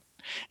 Spiked it.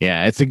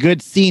 Yeah, it's a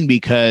good scene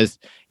because,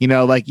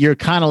 like, you're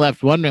kind of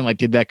left wondering, like,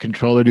 did that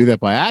controller do that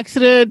by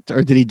accident,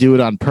 or did he do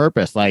it on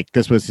purpose? Like,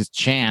 this was his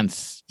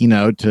chance,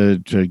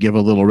 to give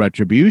a little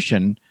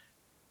retribution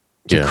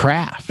to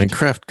Kraft. And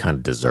Kraft kind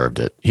of deserved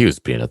it. He was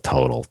being a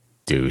total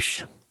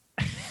douche.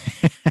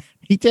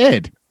 He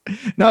did.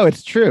 No,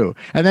 it's true.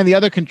 And then the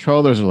other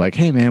controllers are like,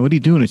 hey man, what are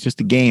you doing? It's just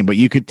a game. But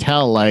you could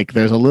tell, like,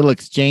 there's a little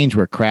exchange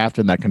where Kraft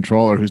and that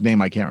controller, whose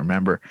name I can't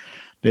remember,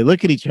 they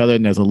look at each other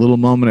and there's a little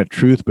moment of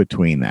truth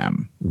between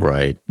them.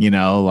 Right.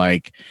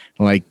 Like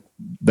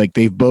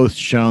they've both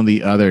shown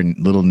the other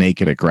little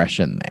naked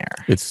aggression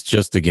there. It's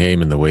just a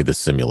game, and the way the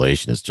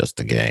simulation is just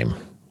a game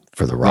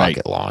for the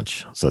rocket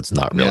launch. So it's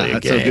not really a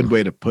game. That's a good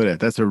way to put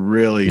it. That's a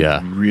really,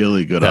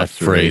 really good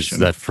observation.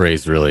 That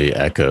phrase really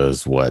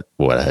echoes what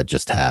had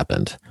just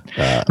happened.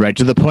 Right,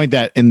 to the point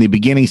that in the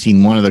beginning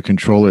scene, one of the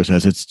controllers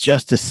says, it's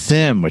just a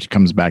sim, which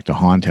comes back to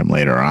haunt him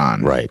later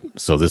on. Right.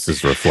 So this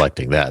is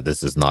reflecting that.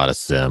 This is not a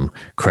sim.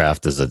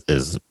 Kraft is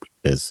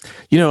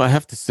I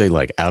have to say,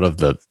 like, out of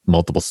the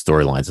multiple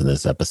storylines in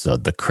this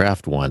episode, the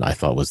Kraft one I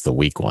thought was the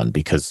weak one,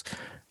 because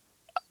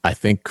I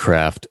think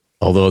Kraft,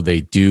 although they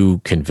do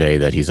convey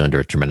that he's under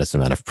a tremendous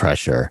amount of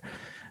pressure,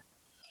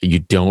 you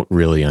don't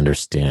really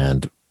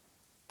understand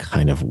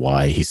kind of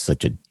why he's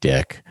such a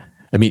dick.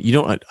 I mean,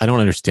 I don't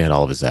understand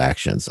all of his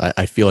actions.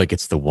 I feel like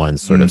it's the one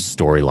sort of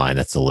storyline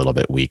that's a little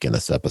bit weak in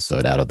this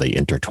episode out of the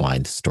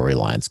intertwined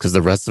storylines, because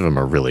the rest of them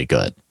are really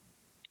good.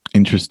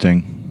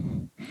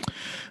 Interesting.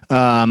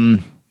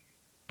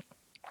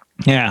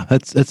 Yeah,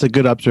 that's a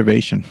good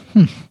observation.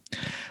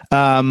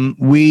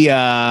 We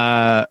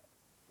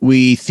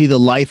see the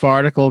Life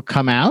article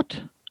come out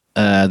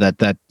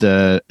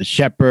that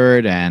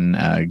Shepard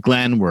and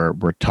Glenn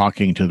were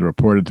talking to the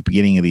reporter at the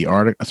beginning of the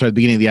article. Sorry, at the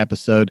beginning of the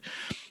episode,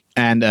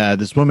 and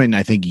this woman,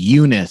 I think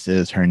Eunice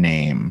is her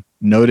name,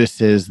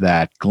 notices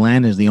that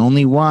Glenn is the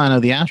only one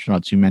of the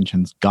astronauts who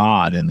mentions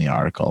God in the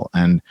article,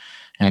 and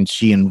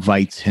she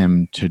invites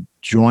him to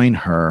join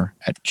her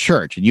at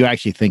church. And you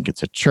actually think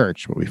it's a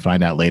church, but we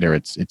find out later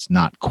it's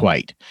not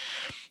quite.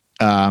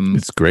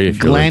 It's great if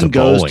Glenn you're into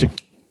goes bowling.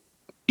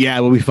 Yeah,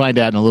 well, we find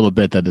out in a little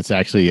bit that it's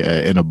actually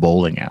in a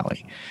bowling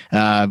alley.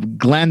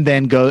 Glenn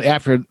then goes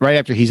right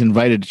after he's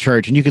invited to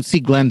church, and you can see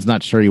Glenn's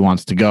not sure he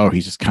wants to go.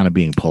 He's just kind of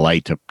being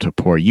polite to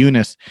poor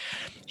Eunice.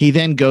 He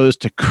then goes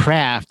to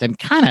Kraft and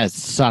kind of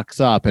sucks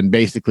up and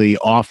basically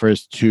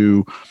offers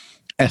to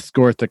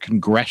escort the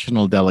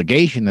congressional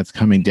delegation that's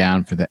coming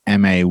down for the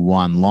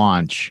MA1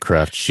 launch.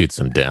 Kraft shoots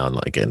him down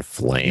like in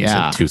flames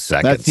in 2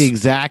 seconds. That's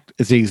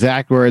the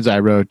exact words I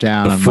wrote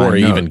down before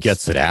he even notes.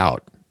 gets it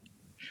out.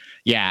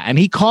 Yeah, and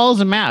he calls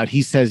him out.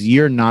 He says,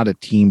 "You're not a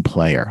team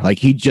player." Like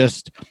he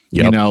just,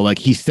 like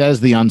he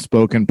says the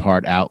unspoken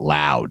part out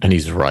loud. And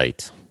he's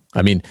right.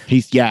 I mean,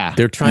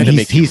 they're trying to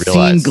make you he's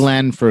realize seen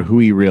Glenn for who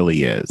he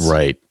really is.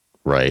 Right.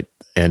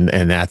 And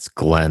that's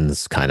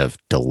Glenn's kind of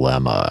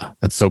dilemma.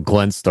 And so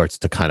Glenn starts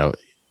to kind of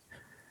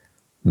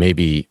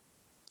maybe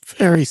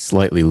very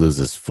slightly lose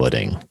his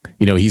footing.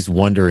 He's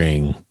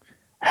wondering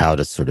how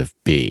to sort of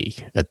be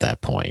at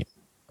that point.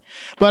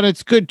 But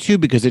it's good too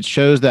because it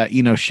shows that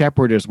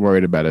Shepard is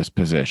worried about his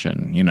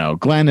position.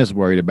 Glenn is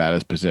worried about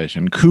his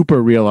position.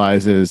 Cooper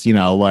realizes,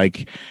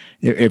 like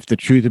if the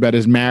truth about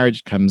his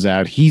marriage comes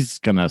out, he's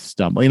gonna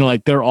stumble.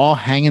 Like they're all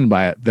hanging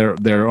by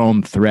their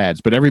own threads,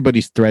 but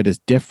everybody's thread is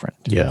different.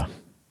 Yeah.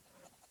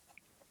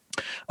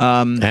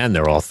 And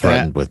they're all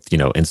threatened with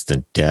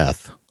instant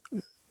death.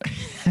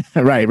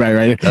 Right.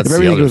 That's if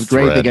everything goes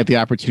great, thread. they get the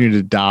opportunity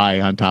to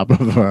die on top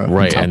of a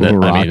right. on top And of then, a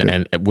rocket.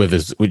 and with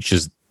his, which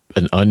is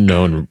an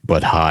unknown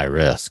but high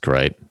risk,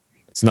 right?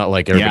 It's not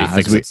like everybody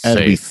thinks it's safe.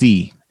 As we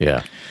see.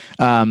 Yeah.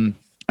 And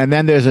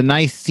then there's a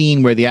nice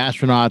scene where the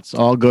astronauts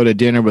all go to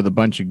dinner with a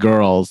bunch of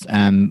girls,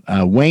 and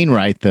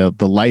Wainwright, the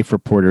life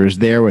reporter, is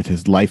there with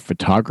his life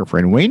photographer.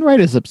 And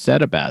Wainwright is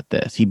upset about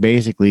this. He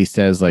basically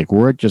says, like,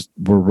 we're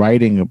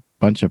writing a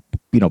bunch of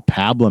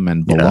pablum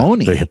and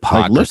baloney. The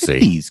hypocrisy. Like, look at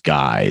these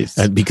guys.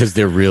 And because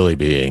they're really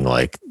being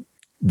like,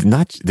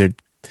 they're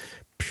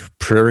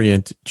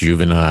prurient,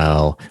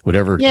 juvenile,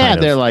 whatever. Yeah, kind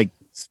of, they're like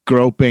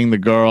groping the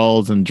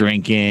girls and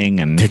drinking,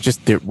 and they're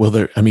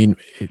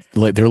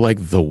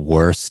like the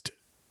worst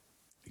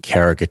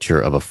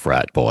caricature of a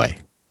frat boy.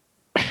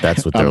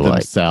 That's what they're of like.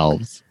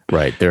 themselves.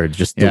 Right. They're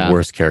just the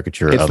worst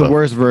caricature It's the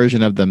worst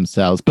version of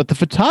themselves. But the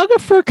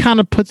photographer kind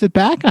of puts it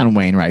back on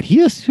Wainwright.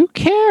 Who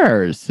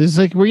cares? He's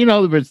like,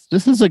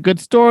 this is a good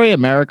story.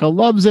 America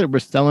loves it. We're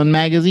selling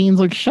magazines.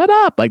 Like, shut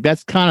up. Like,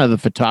 that's kind of the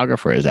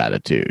photographer's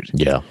attitude.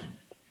 Yeah.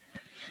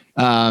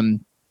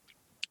 And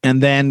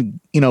then,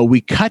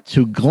 we cut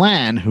to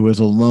Glenn, who is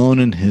alone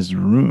in his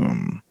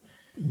room.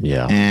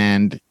 Yeah.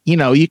 And,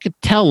 you could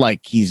tell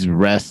like he's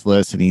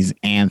restless and he's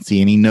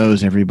antsy and he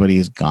knows everybody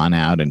has gone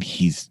out and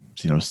he's,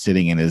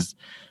 sitting in his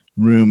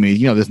room.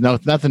 There's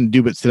nothing to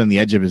do but sit on the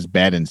edge of his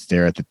bed and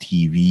stare at the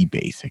TV,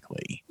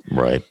 basically.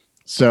 Right.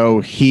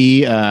 So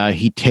he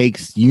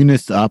takes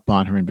Eunice up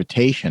on her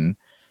invitation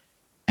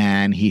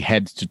and he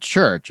heads to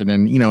church. And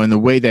then, in the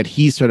way that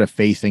he's sort of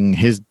facing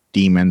his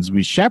demons,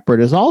 Shepard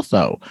is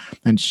also.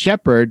 And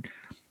Shepard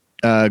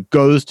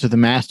goes to the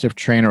Mastiff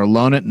trainer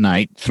alone at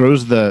night,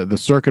 throws the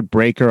circuit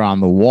breaker on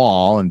the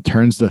wall and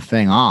turns the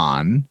thing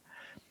on.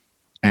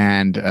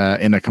 And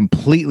in a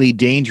completely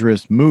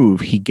dangerous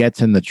move, he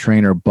gets in the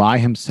trainer by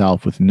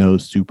himself with no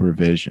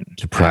supervision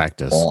to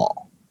practice.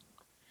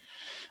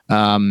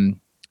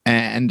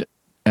 And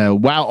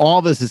while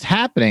all this is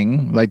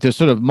happening, like there's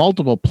sort of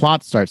multiple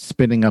plots start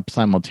spinning up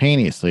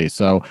simultaneously.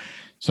 So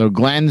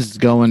Glenn's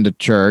going to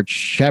church,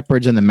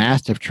 Shepard's in the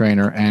Mastiff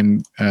trainer,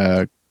 and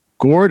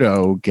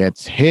Gordo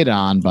gets hit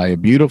on by a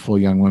beautiful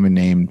young woman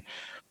named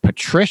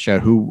Patricia,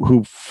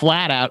 who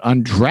flat out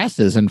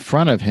undresses in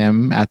front of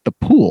him at the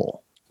pool.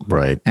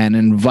 Right. And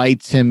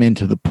invites him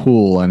into the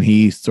pool, and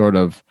he sort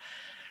of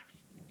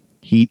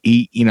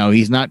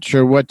he's not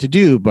sure what to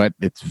do, but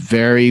it's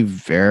very,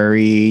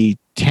 very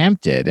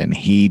tempted, and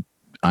he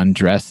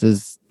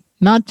undresses,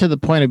 not to the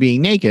point of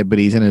being naked, but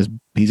he's in his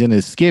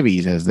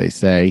skivvies, as they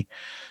say,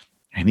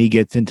 and he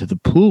gets into the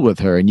pool with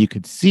her, and you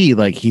could see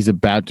like he's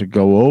about to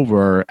go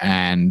over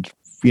and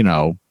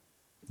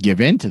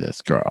give in to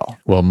this girl.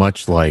 Well,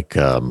 much like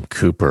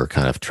Cooper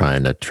kind of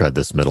trying to tread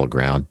this middle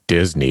ground,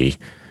 Disney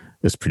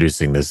is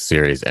producing this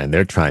series, and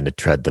they're trying to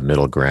tread the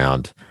middle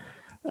ground.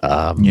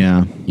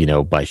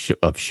 By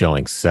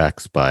showing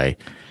sex, by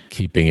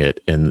keeping it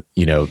in,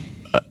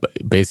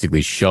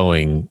 basically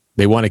showing.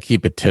 They want to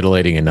keep it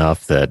titillating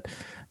enough that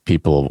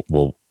people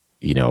will,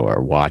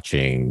 are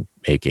watching,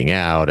 making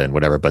out, and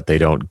whatever, but they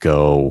don't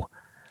go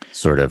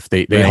sort of.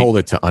 They hold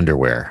it to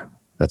underwear.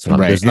 That's what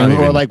I'm. Right. There's not Or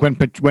even, like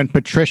when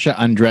Patricia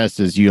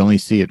undresses, you only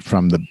see it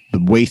from the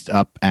waist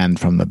up and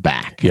from the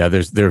back. yeah.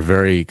 They're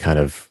very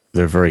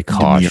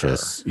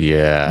cautious.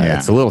 Yeah,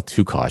 it's a little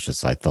too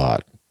cautious, I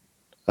thought.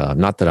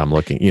 Not that I'm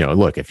looking.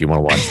 Look, if you want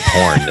to watch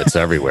porn, it's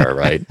everywhere,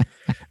 right?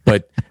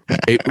 But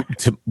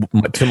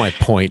to my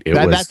point,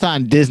 that's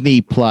on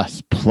Disney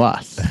Plus.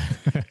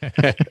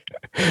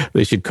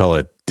 They should call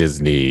it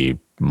Disney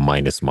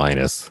minus.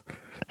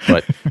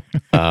 But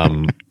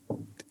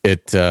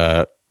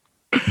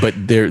but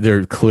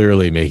they're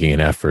clearly making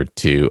an effort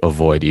to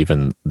avoid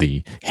even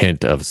the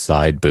hint of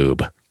side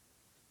boob.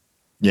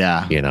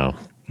 Yeah.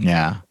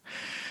 Yeah.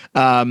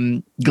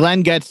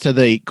 Glenn gets to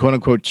the quote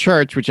unquote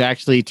church, which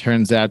actually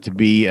turns out to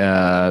be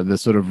the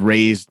sort of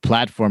raised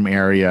platform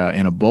area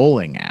in a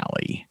bowling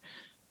alley.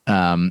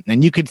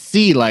 And you could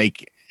see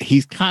like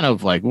he's kind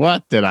of like,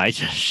 what did I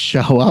just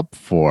show up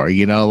for?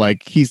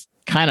 Like he's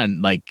kind of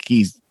like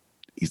he's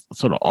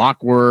sort of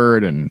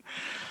awkward, and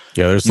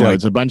yeah, there's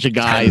it's a bunch of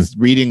guys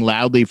reading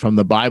loudly from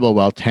the Bible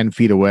while 10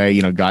 feet away,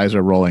 guys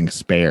are rolling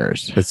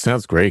spares. It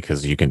sounds great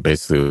because you can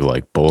basically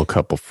like bowl a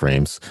couple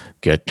frames,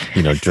 get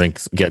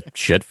drinks, get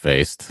shit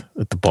faced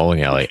at the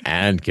bowling alley,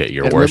 and get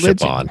your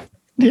worship on.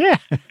 Yeah.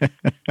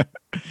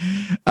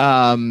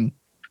 And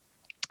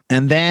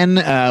then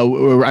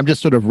I'm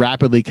just sort of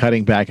rapidly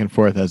cutting back and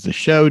forth as the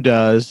show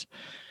does.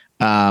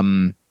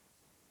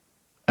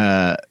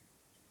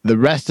 The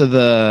rest of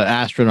the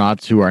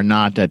astronauts who are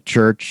not at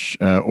church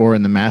or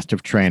in the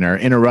Mastiff trainer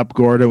interrupt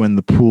Gordo in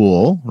the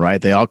pool,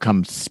 right? They all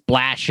come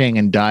splashing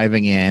and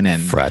diving in,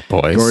 and frat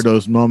boys.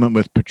 Gordo's moment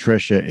with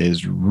Patricia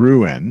is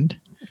ruined.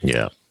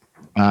 Yeah.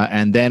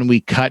 And then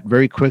we cut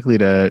very quickly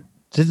to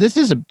this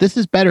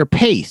is better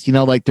paced,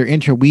 like they're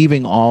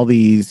interweaving all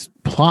these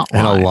plot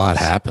lines. And a lot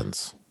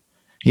happens.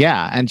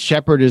 Yeah, and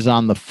Shepard is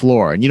on the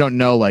floor, and you don't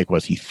know, like,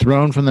 was he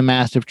thrown from the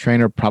Mastiff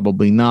trainer?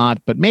 Probably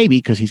not, but maybe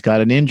because he's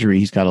got an injury.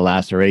 He's got a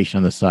laceration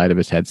on the side of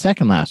his head,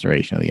 second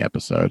laceration of the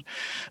episode.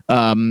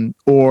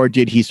 Or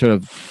did he sort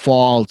of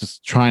fall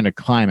just trying to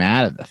climb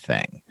out of the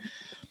thing?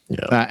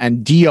 Yeah.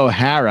 And Dee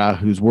O'Hara,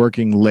 who's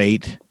working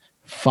late,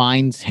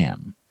 finds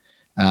him.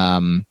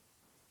 And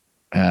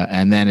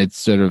then it's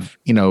sort of,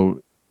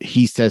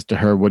 he says to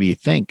her, what do you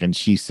think? And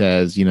she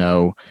says,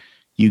 you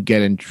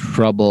get in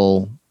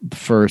trouble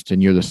first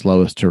and you're the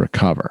slowest to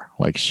recover.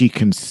 Like she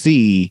can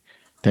see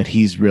that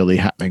he's really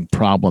having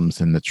problems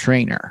in the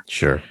trainer.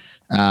 Sure.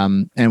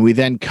 And we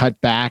then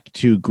cut back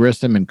to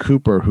Grissom and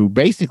Cooper, who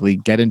basically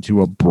get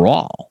into a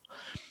brawl.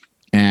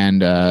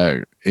 And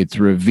it's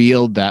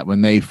revealed that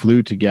when they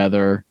flew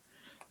together,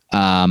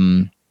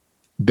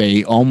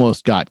 they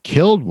almost got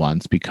killed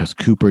once because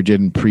Cooper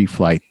didn't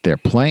pre-flight their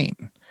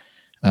plane.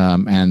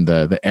 And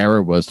the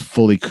error was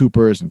fully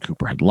Cooper's, and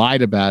Cooper had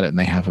lied about it, and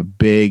they have a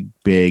big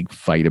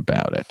fight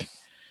about it,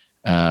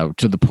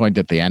 to the point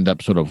that they end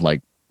up sort of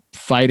like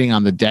fighting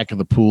on the deck of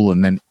the pool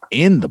and then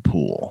in the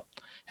pool.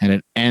 And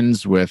it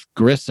ends with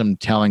Grissom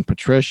telling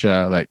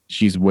Patricia that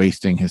she's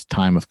wasting his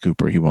time with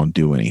Cooper. He won't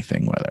do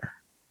anything with her.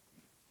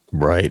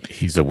 Right.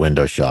 He's a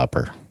window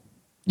shopper.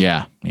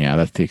 Yeah,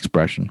 that's the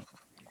expression.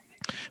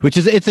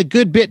 It's a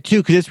good bit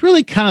too, because it's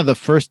really kind of the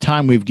first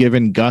time we've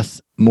given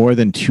Gus more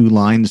than two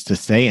lines to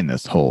say in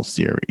this whole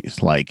series.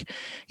 Like,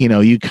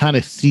 you kind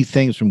of see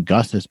things from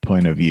Gus's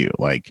point of view.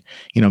 Like,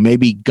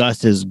 maybe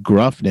Gus's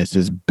gruffness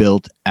is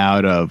built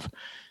out of,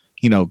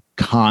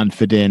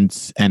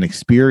 confidence and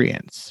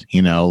experience,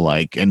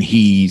 and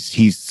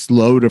he's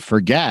slow to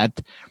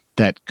forget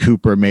that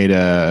Cooper made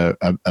a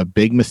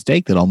big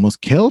mistake that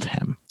almost killed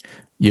him.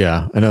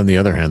 Yeah. And on the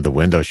other hand, the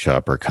window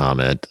shopper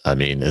comment, I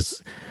mean,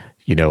 is,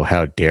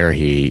 how dare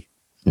he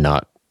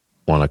not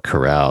want to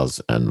carouse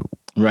and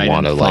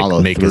want to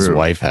like make his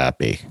wife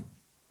happy.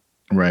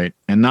 Right.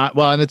 And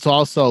and it's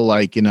also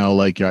like,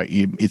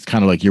 it's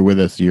kind of like you're with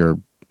us, or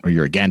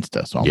you're against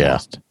us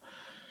almost.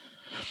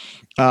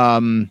 Yeah.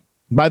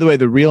 By the way,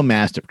 the real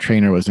Mastiff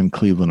trainer was in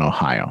Cleveland,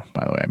 Ohio.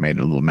 By the way, I made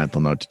a little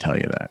mental note to tell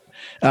you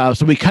that.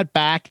 So we cut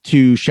back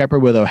to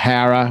Shepard with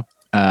O'Hara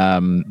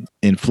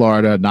in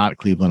Florida, not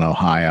Cleveland,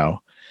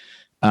 Ohio.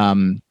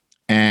 And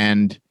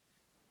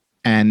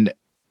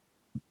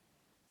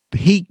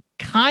he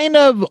kind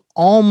of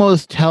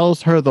almost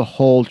tells her the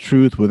whole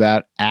truth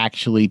without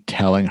actually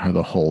telling her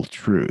the whole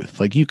truth.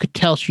 Like you could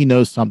tell she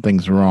knows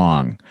something's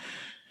wrong.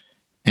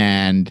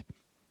 And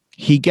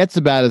he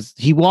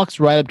walks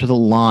right up to the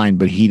line,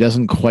 but he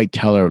doesn't quite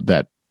tell her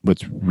that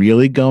what's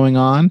really going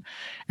on.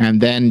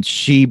 And then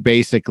she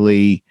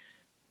basically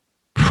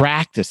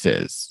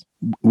practices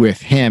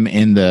with him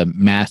in the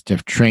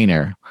Mastiff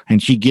trainer,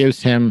 and she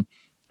gives him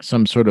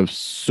some sort of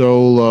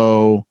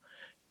solo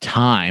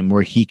time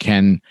where he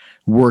can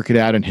work it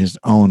out in his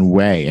own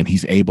way, and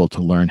he's able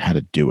to learn how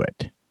to do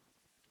it.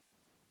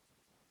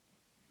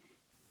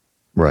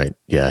 Right.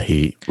 Yeah.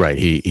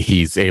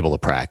 He's able to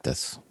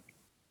practice.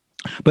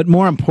 But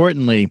more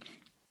importantly,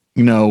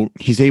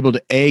 he's able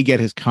to get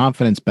his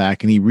confidence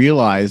back, and he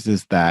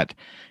realizes that,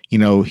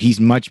 he's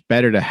much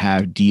better to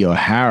have Dee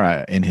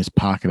O'Hara in his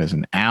pocket as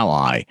an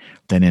ally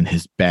than in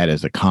his bed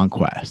as a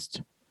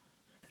conquest.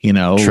 You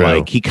know, True,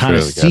 like he kind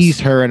of true, sees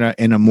yes. her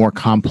in a more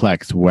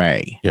complex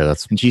way. Yeah,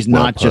 that's And she's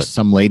well not put. just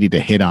some lady to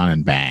hit on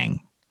and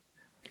bang.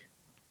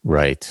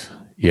 Right.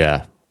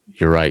 Yeah,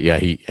 you're right. Yeah,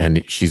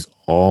 she's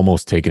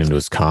almost taken into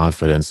his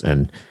confidence,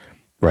 and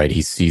right,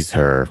 he sees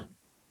her.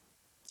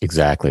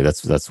 Exactly.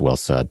 That's well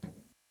said.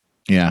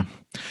 Yeah.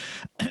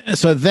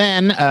 So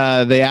then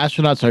the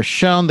astronauts are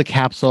shown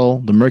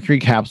the Mercury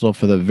capsule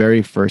for the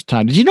very first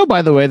time. Did you know,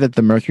 by the way, that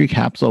the Mercury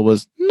capsule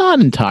was not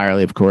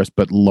entirely, of course,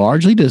 but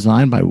largely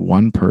designed by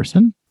one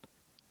person?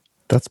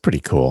 That's pretty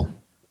cool.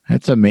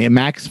 It's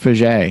Max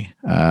Faget.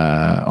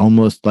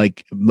 Almost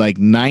like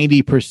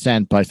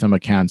 90% by some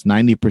accounts,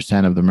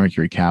 90% of the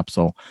Mercury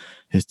capsule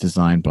is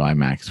designed by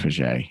Max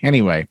Faget.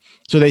 Anyway,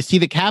 so they see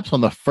the capsule,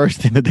 and the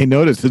first thing that they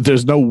notice is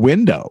there's no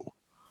window.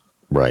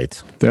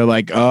 Right. They're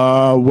like,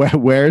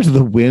 where's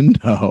the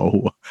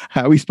window?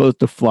 How are we supposed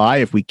to fly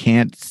if we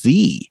can't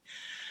see?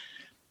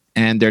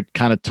 And they're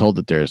kind of told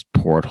that there's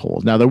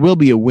portholes. Now, there will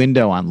be a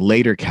window on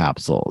later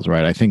capsules,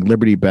 right? I think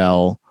Liberty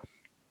Bell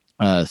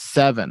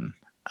 7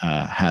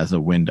 has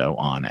a window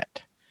on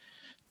it.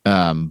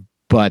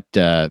 But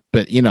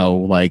you know,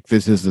 like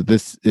this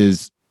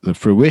is the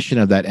fruition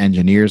of that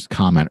engineer's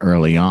comment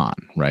early on,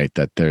 right?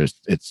 That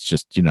it's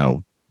just, you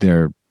know,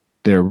 their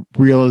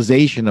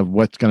realization of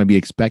what's going to be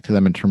expected of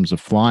them in terms of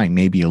flying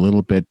may be a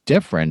little bit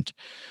different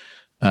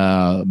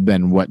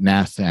than what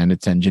NASA and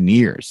its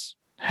engineers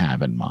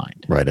have in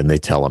mind. Right. And they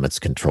tell him it's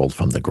controlled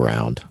from the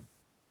ground.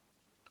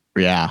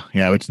 Yeah,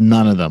 which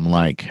none of them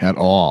like at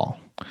all.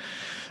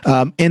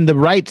 In the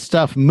Right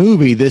Stuff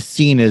movie, this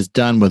scene is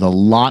done with a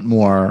lot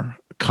more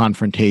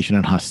confrontation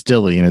and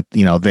hostility. And,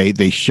 you know,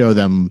 they show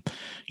them,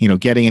 you know,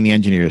 getting in the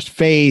engineer's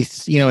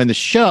face. You know, in the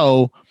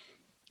show,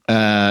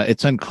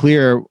 it's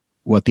unclear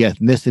what the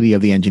ethnicity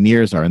of the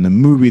engineers are. In the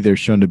movie, they're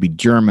shown to be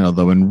German,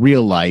 although in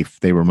real life,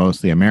 they were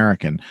mostly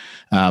American.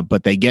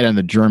 But they get in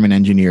the German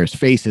engineers'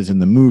 faces in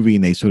the movie,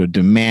 and they sort of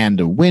demand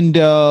a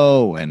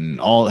window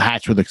and all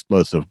hatched with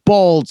explosive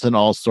bolts and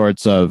all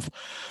sorts of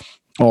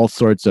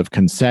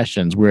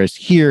concessions. Whereas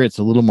here, it's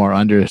a little more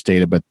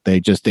understated, but they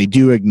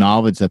do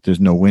acknowledge that there's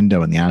no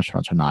window, and the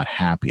astronauts are not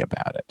happy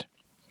about it.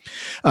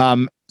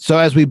 So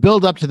as we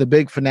build up to the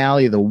big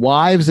finale, the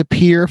wives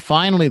appear.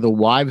 Finally, the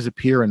wives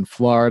appear in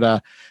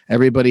Florida.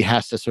 Everybody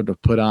has to sort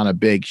of put on a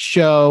big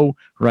show,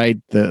 right?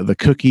 The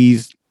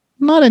cookies,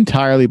 not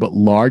entirely, but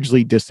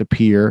largely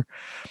disappear.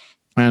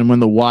 And when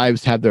the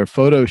wives have their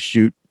photo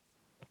shoot,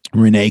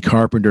 Renee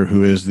Carpenter,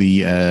 who is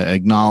the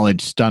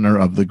acknowledged stunner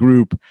of the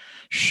group,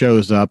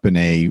 shows up in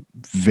a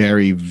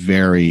very,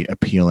 very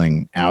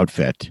appealing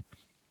outfit,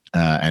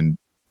 and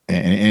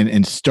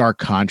in stark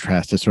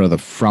contrast to sort of the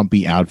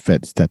frumpy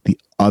outfits that the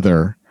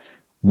other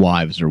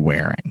wives are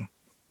wearing.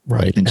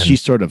 Right. And she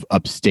sort of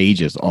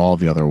upstages all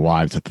the other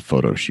wives at the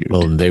photo shoot.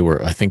 Well, and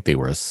I think they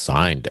were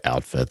assigned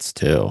outfits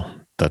too.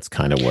 That's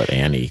kind of what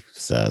Annie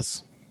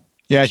says.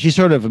 Yeah, she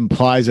sort of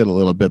implies it a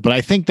little bit, but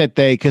I think that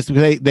they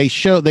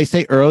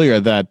say earlier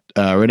that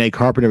Renee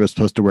Carpenter was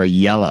supposed to wear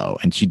yellow,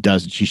 and she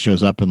doesn't. She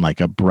shows up in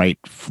like a bright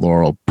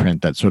floral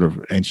print that sort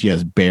of, and she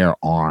has bare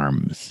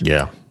arms.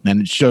 Yeah.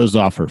 And it shows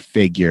off her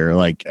figure.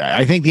 Like,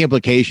 I think the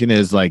implication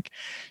is like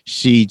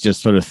she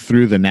just sort of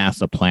threw the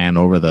NASA plan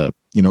over the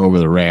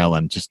rail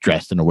and just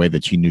dressed in a way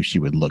that she knew she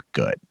would look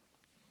good.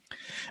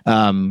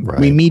 Right.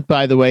 We meet,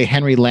 by the way,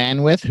 Henry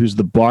Landwith, who's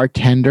the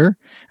bartender.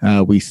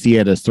 We see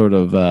at a sort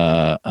of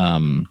a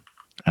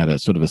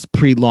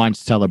pre-launch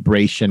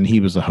celebration. He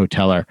was a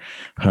hoteler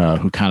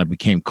who kind of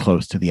became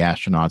close to the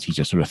astronauts. He's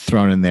just sort of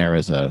thrown in there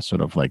as a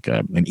sort of like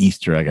an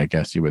Easter egg, I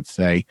guess you would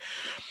say.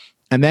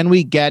 And then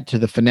we get to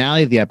the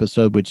finale of the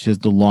episode, which is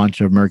the launch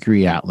of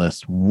Mercury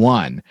Atlas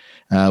 1,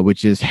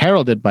 which is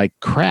heralded by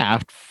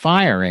Kraft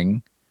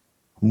firing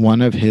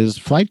one of his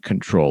flight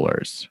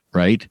controllers,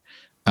 right?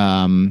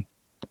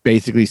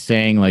 Basically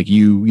saying like,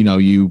 you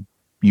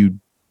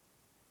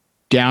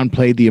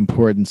downplayed the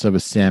importance of a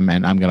sim,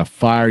 and I'm going to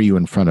fire you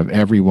in front of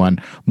everyone,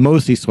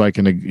 mostly so I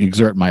can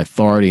exert my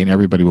authority and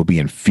everybody will be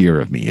in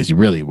fear of me, is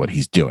really what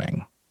he's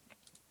doing.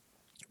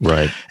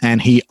 Right.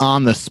 And he,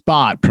 on the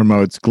spot,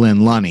 promotes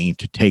Glynn Lunny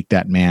to take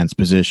that man's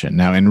position.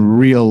 Now, in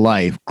real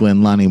life,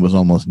 Glynn Lunny was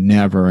almost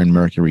never in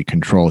Mercury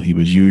control. He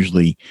was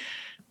usually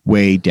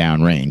way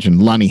downrange.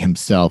 And Lunny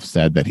himself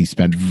said that he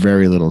spent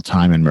very little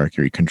time in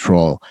Mercury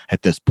control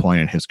at this point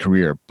in his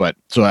career. But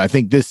so I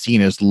think this scene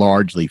is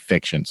largely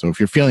fiction. So if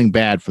you're feeling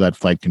bad for that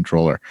flight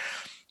controller,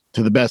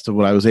 to the best of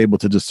what I was able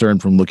to discern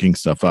from looking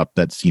stuff up,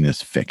 that scene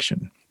is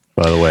fiction.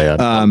 By the way,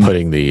 I'm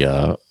putting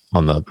the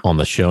on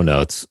the show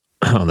notes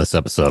on this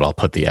episode, I'll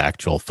put the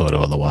actual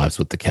photo of the wives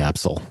with the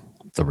capsule,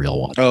 the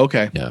real one. Oh,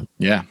 okay.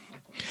 Yeah.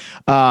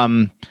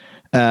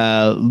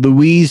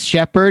 Louise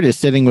Shepard is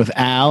sitting with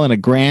Al in a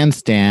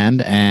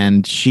grandstand,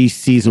 and she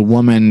sees a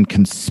woman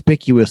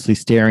conspicuously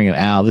staring at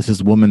Al. This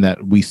is a woman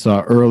that we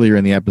saw earlier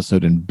in the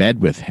episode in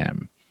bed with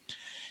him.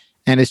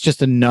 And it's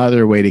just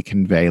another way to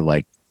convey,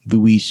 like,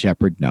 Louise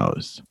Shepard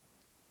knows.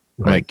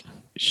 Right. Like,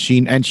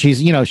 she's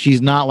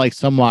not like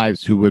some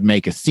wives who would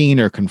make a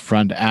scene or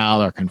confront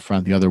Al or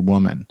confront the other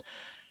woman.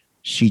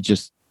 She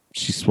just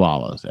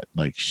swallows it.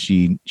 Like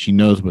she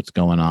knows what's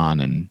going on,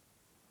 and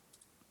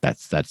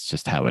that's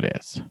just how it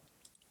is.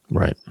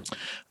 Right.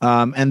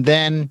 And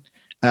then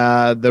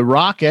the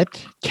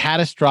rocket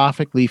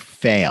catastrophically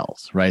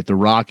fails, right? The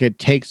rocket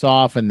takes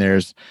off, and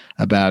there's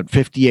about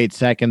 58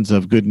 seconds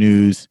of good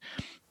news,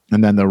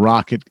 and then the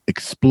rocket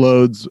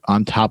explodes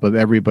on top of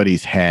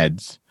everybody's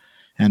heads,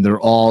 and they're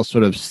all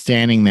sort of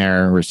standing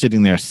there or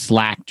sitting there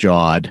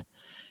slack-jawed,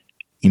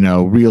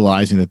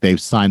 realizing that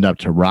they've signed up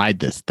to ride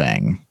this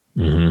thing,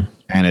 and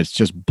it's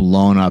just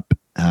blown up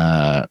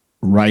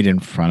right in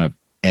front of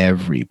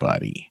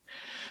everybody.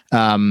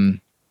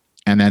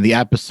 And then the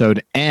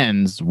episode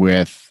ends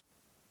with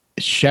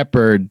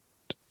Shepard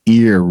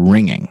ear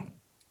ringing,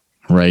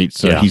 right?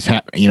 So he's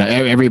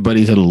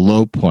everybody's at a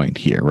low point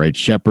here, right?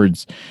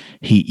 Shepard's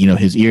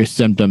his ear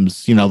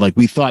symptoms, like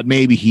we thought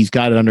maybe he's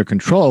got it under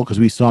control because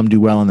we saw him do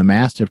well in the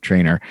Mastiff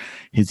Trainer.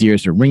 His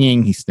ears are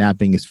ringing, he's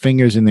snapping his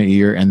fingers in their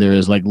ear, and there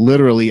is like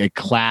literally a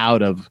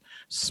cloud of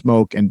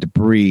smoke and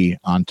debris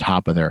on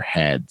top of their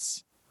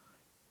heads.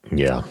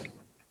 Yeah.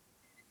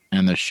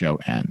 And the show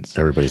ends.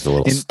 Everybody's a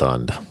little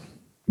stunned.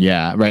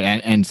 Yeah, right,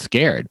 and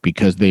scared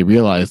because they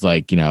realize,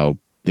 like,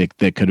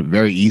 that could have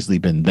very easily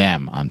been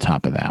them on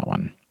top of that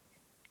one.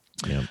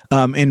 Yeah.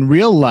 In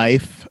real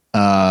life,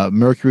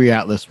 Mercury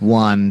Atlas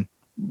 1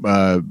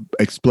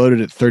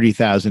 exploded at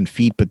 30,000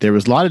 feet, but there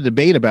was a lot of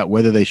debate about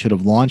whether they should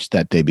have launched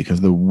that day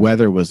because the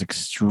weather was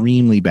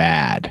extremely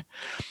bad.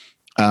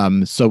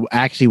 So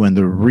actually, when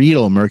the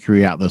real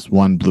Mercury Atlas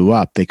 1 blew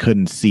up, they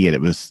couldn't see it.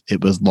 It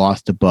was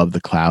lost above the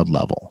cloud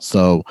level.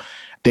 So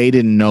they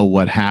didn't know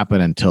what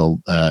happened until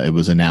it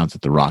was announced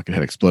that the rocket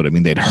had exploded. I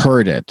mean, they'd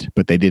heard it,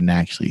 but they didn't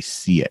actually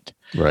see it.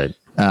 Right.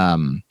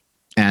 And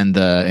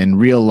in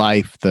real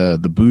life, the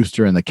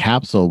booster and the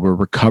capsule were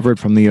recovered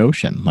from the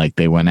ocean. Like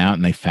they went out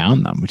and they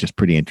found them, which is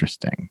pretty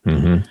interesting.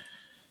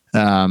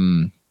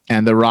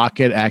 And the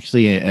rocket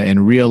actually,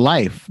 in real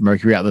life,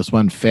 Mercury Atlas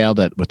 1 failed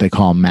at what they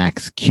call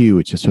max Q,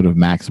 which is sort of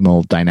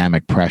maximal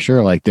dynamic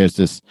pressure. Like there's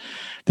this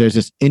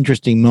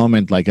interesting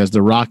moment, like as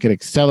the rocket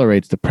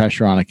accelerates, the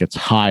pressure on it gets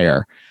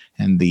higher,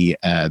 and the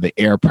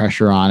air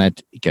pressure on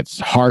it gets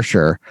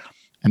harsher.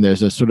 And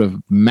there's a sort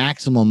of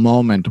maximal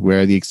moment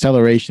where the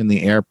acceleration,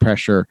 the air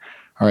pressure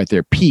are at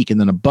their peak, and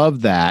then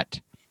above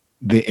that,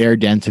 the air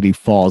density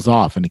falls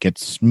off and it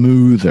gets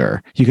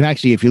smoother. You can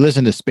actually, if you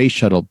listen to space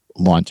shuttle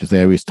launches,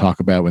 they always talk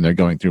about when they're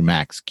going through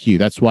max Q.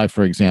 That's why,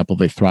 for example,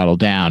 they throttle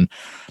down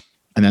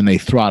and then they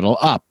throttle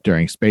up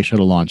during space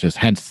shuttle launches.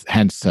 Hence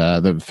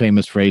the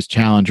famous phrase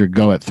 "Challenger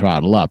go at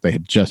throttle up." They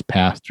had just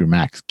passed through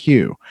max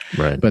Q.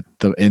 Right. But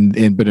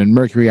in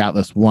Mercury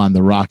Atlas 1,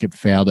 the rocket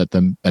failed at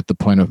the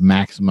point of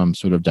maximum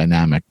sort of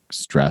dynamic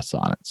stress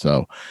on it.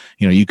 So,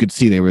 you could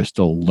see they were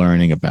still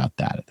learning about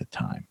that at the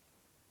time.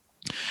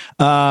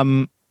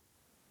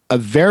 A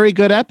very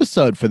good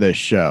episode for this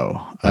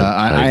show.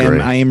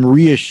 I am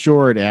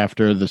reassured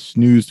after the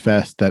snooze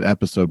fest that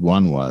episode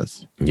 1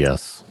 was.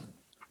 Yes.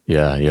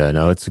 Yeah.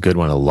 No, it's a good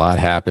one. A lot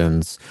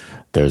happens.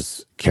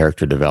 There's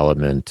character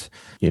development.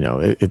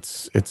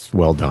 It's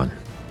well done.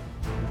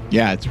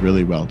 Yeah, it's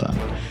really well done.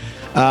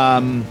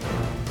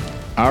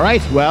 All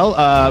right.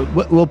 Well,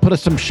 we'll put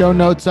some show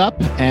notes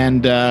up,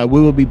 and we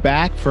will be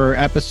back for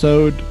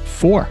episode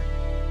 4.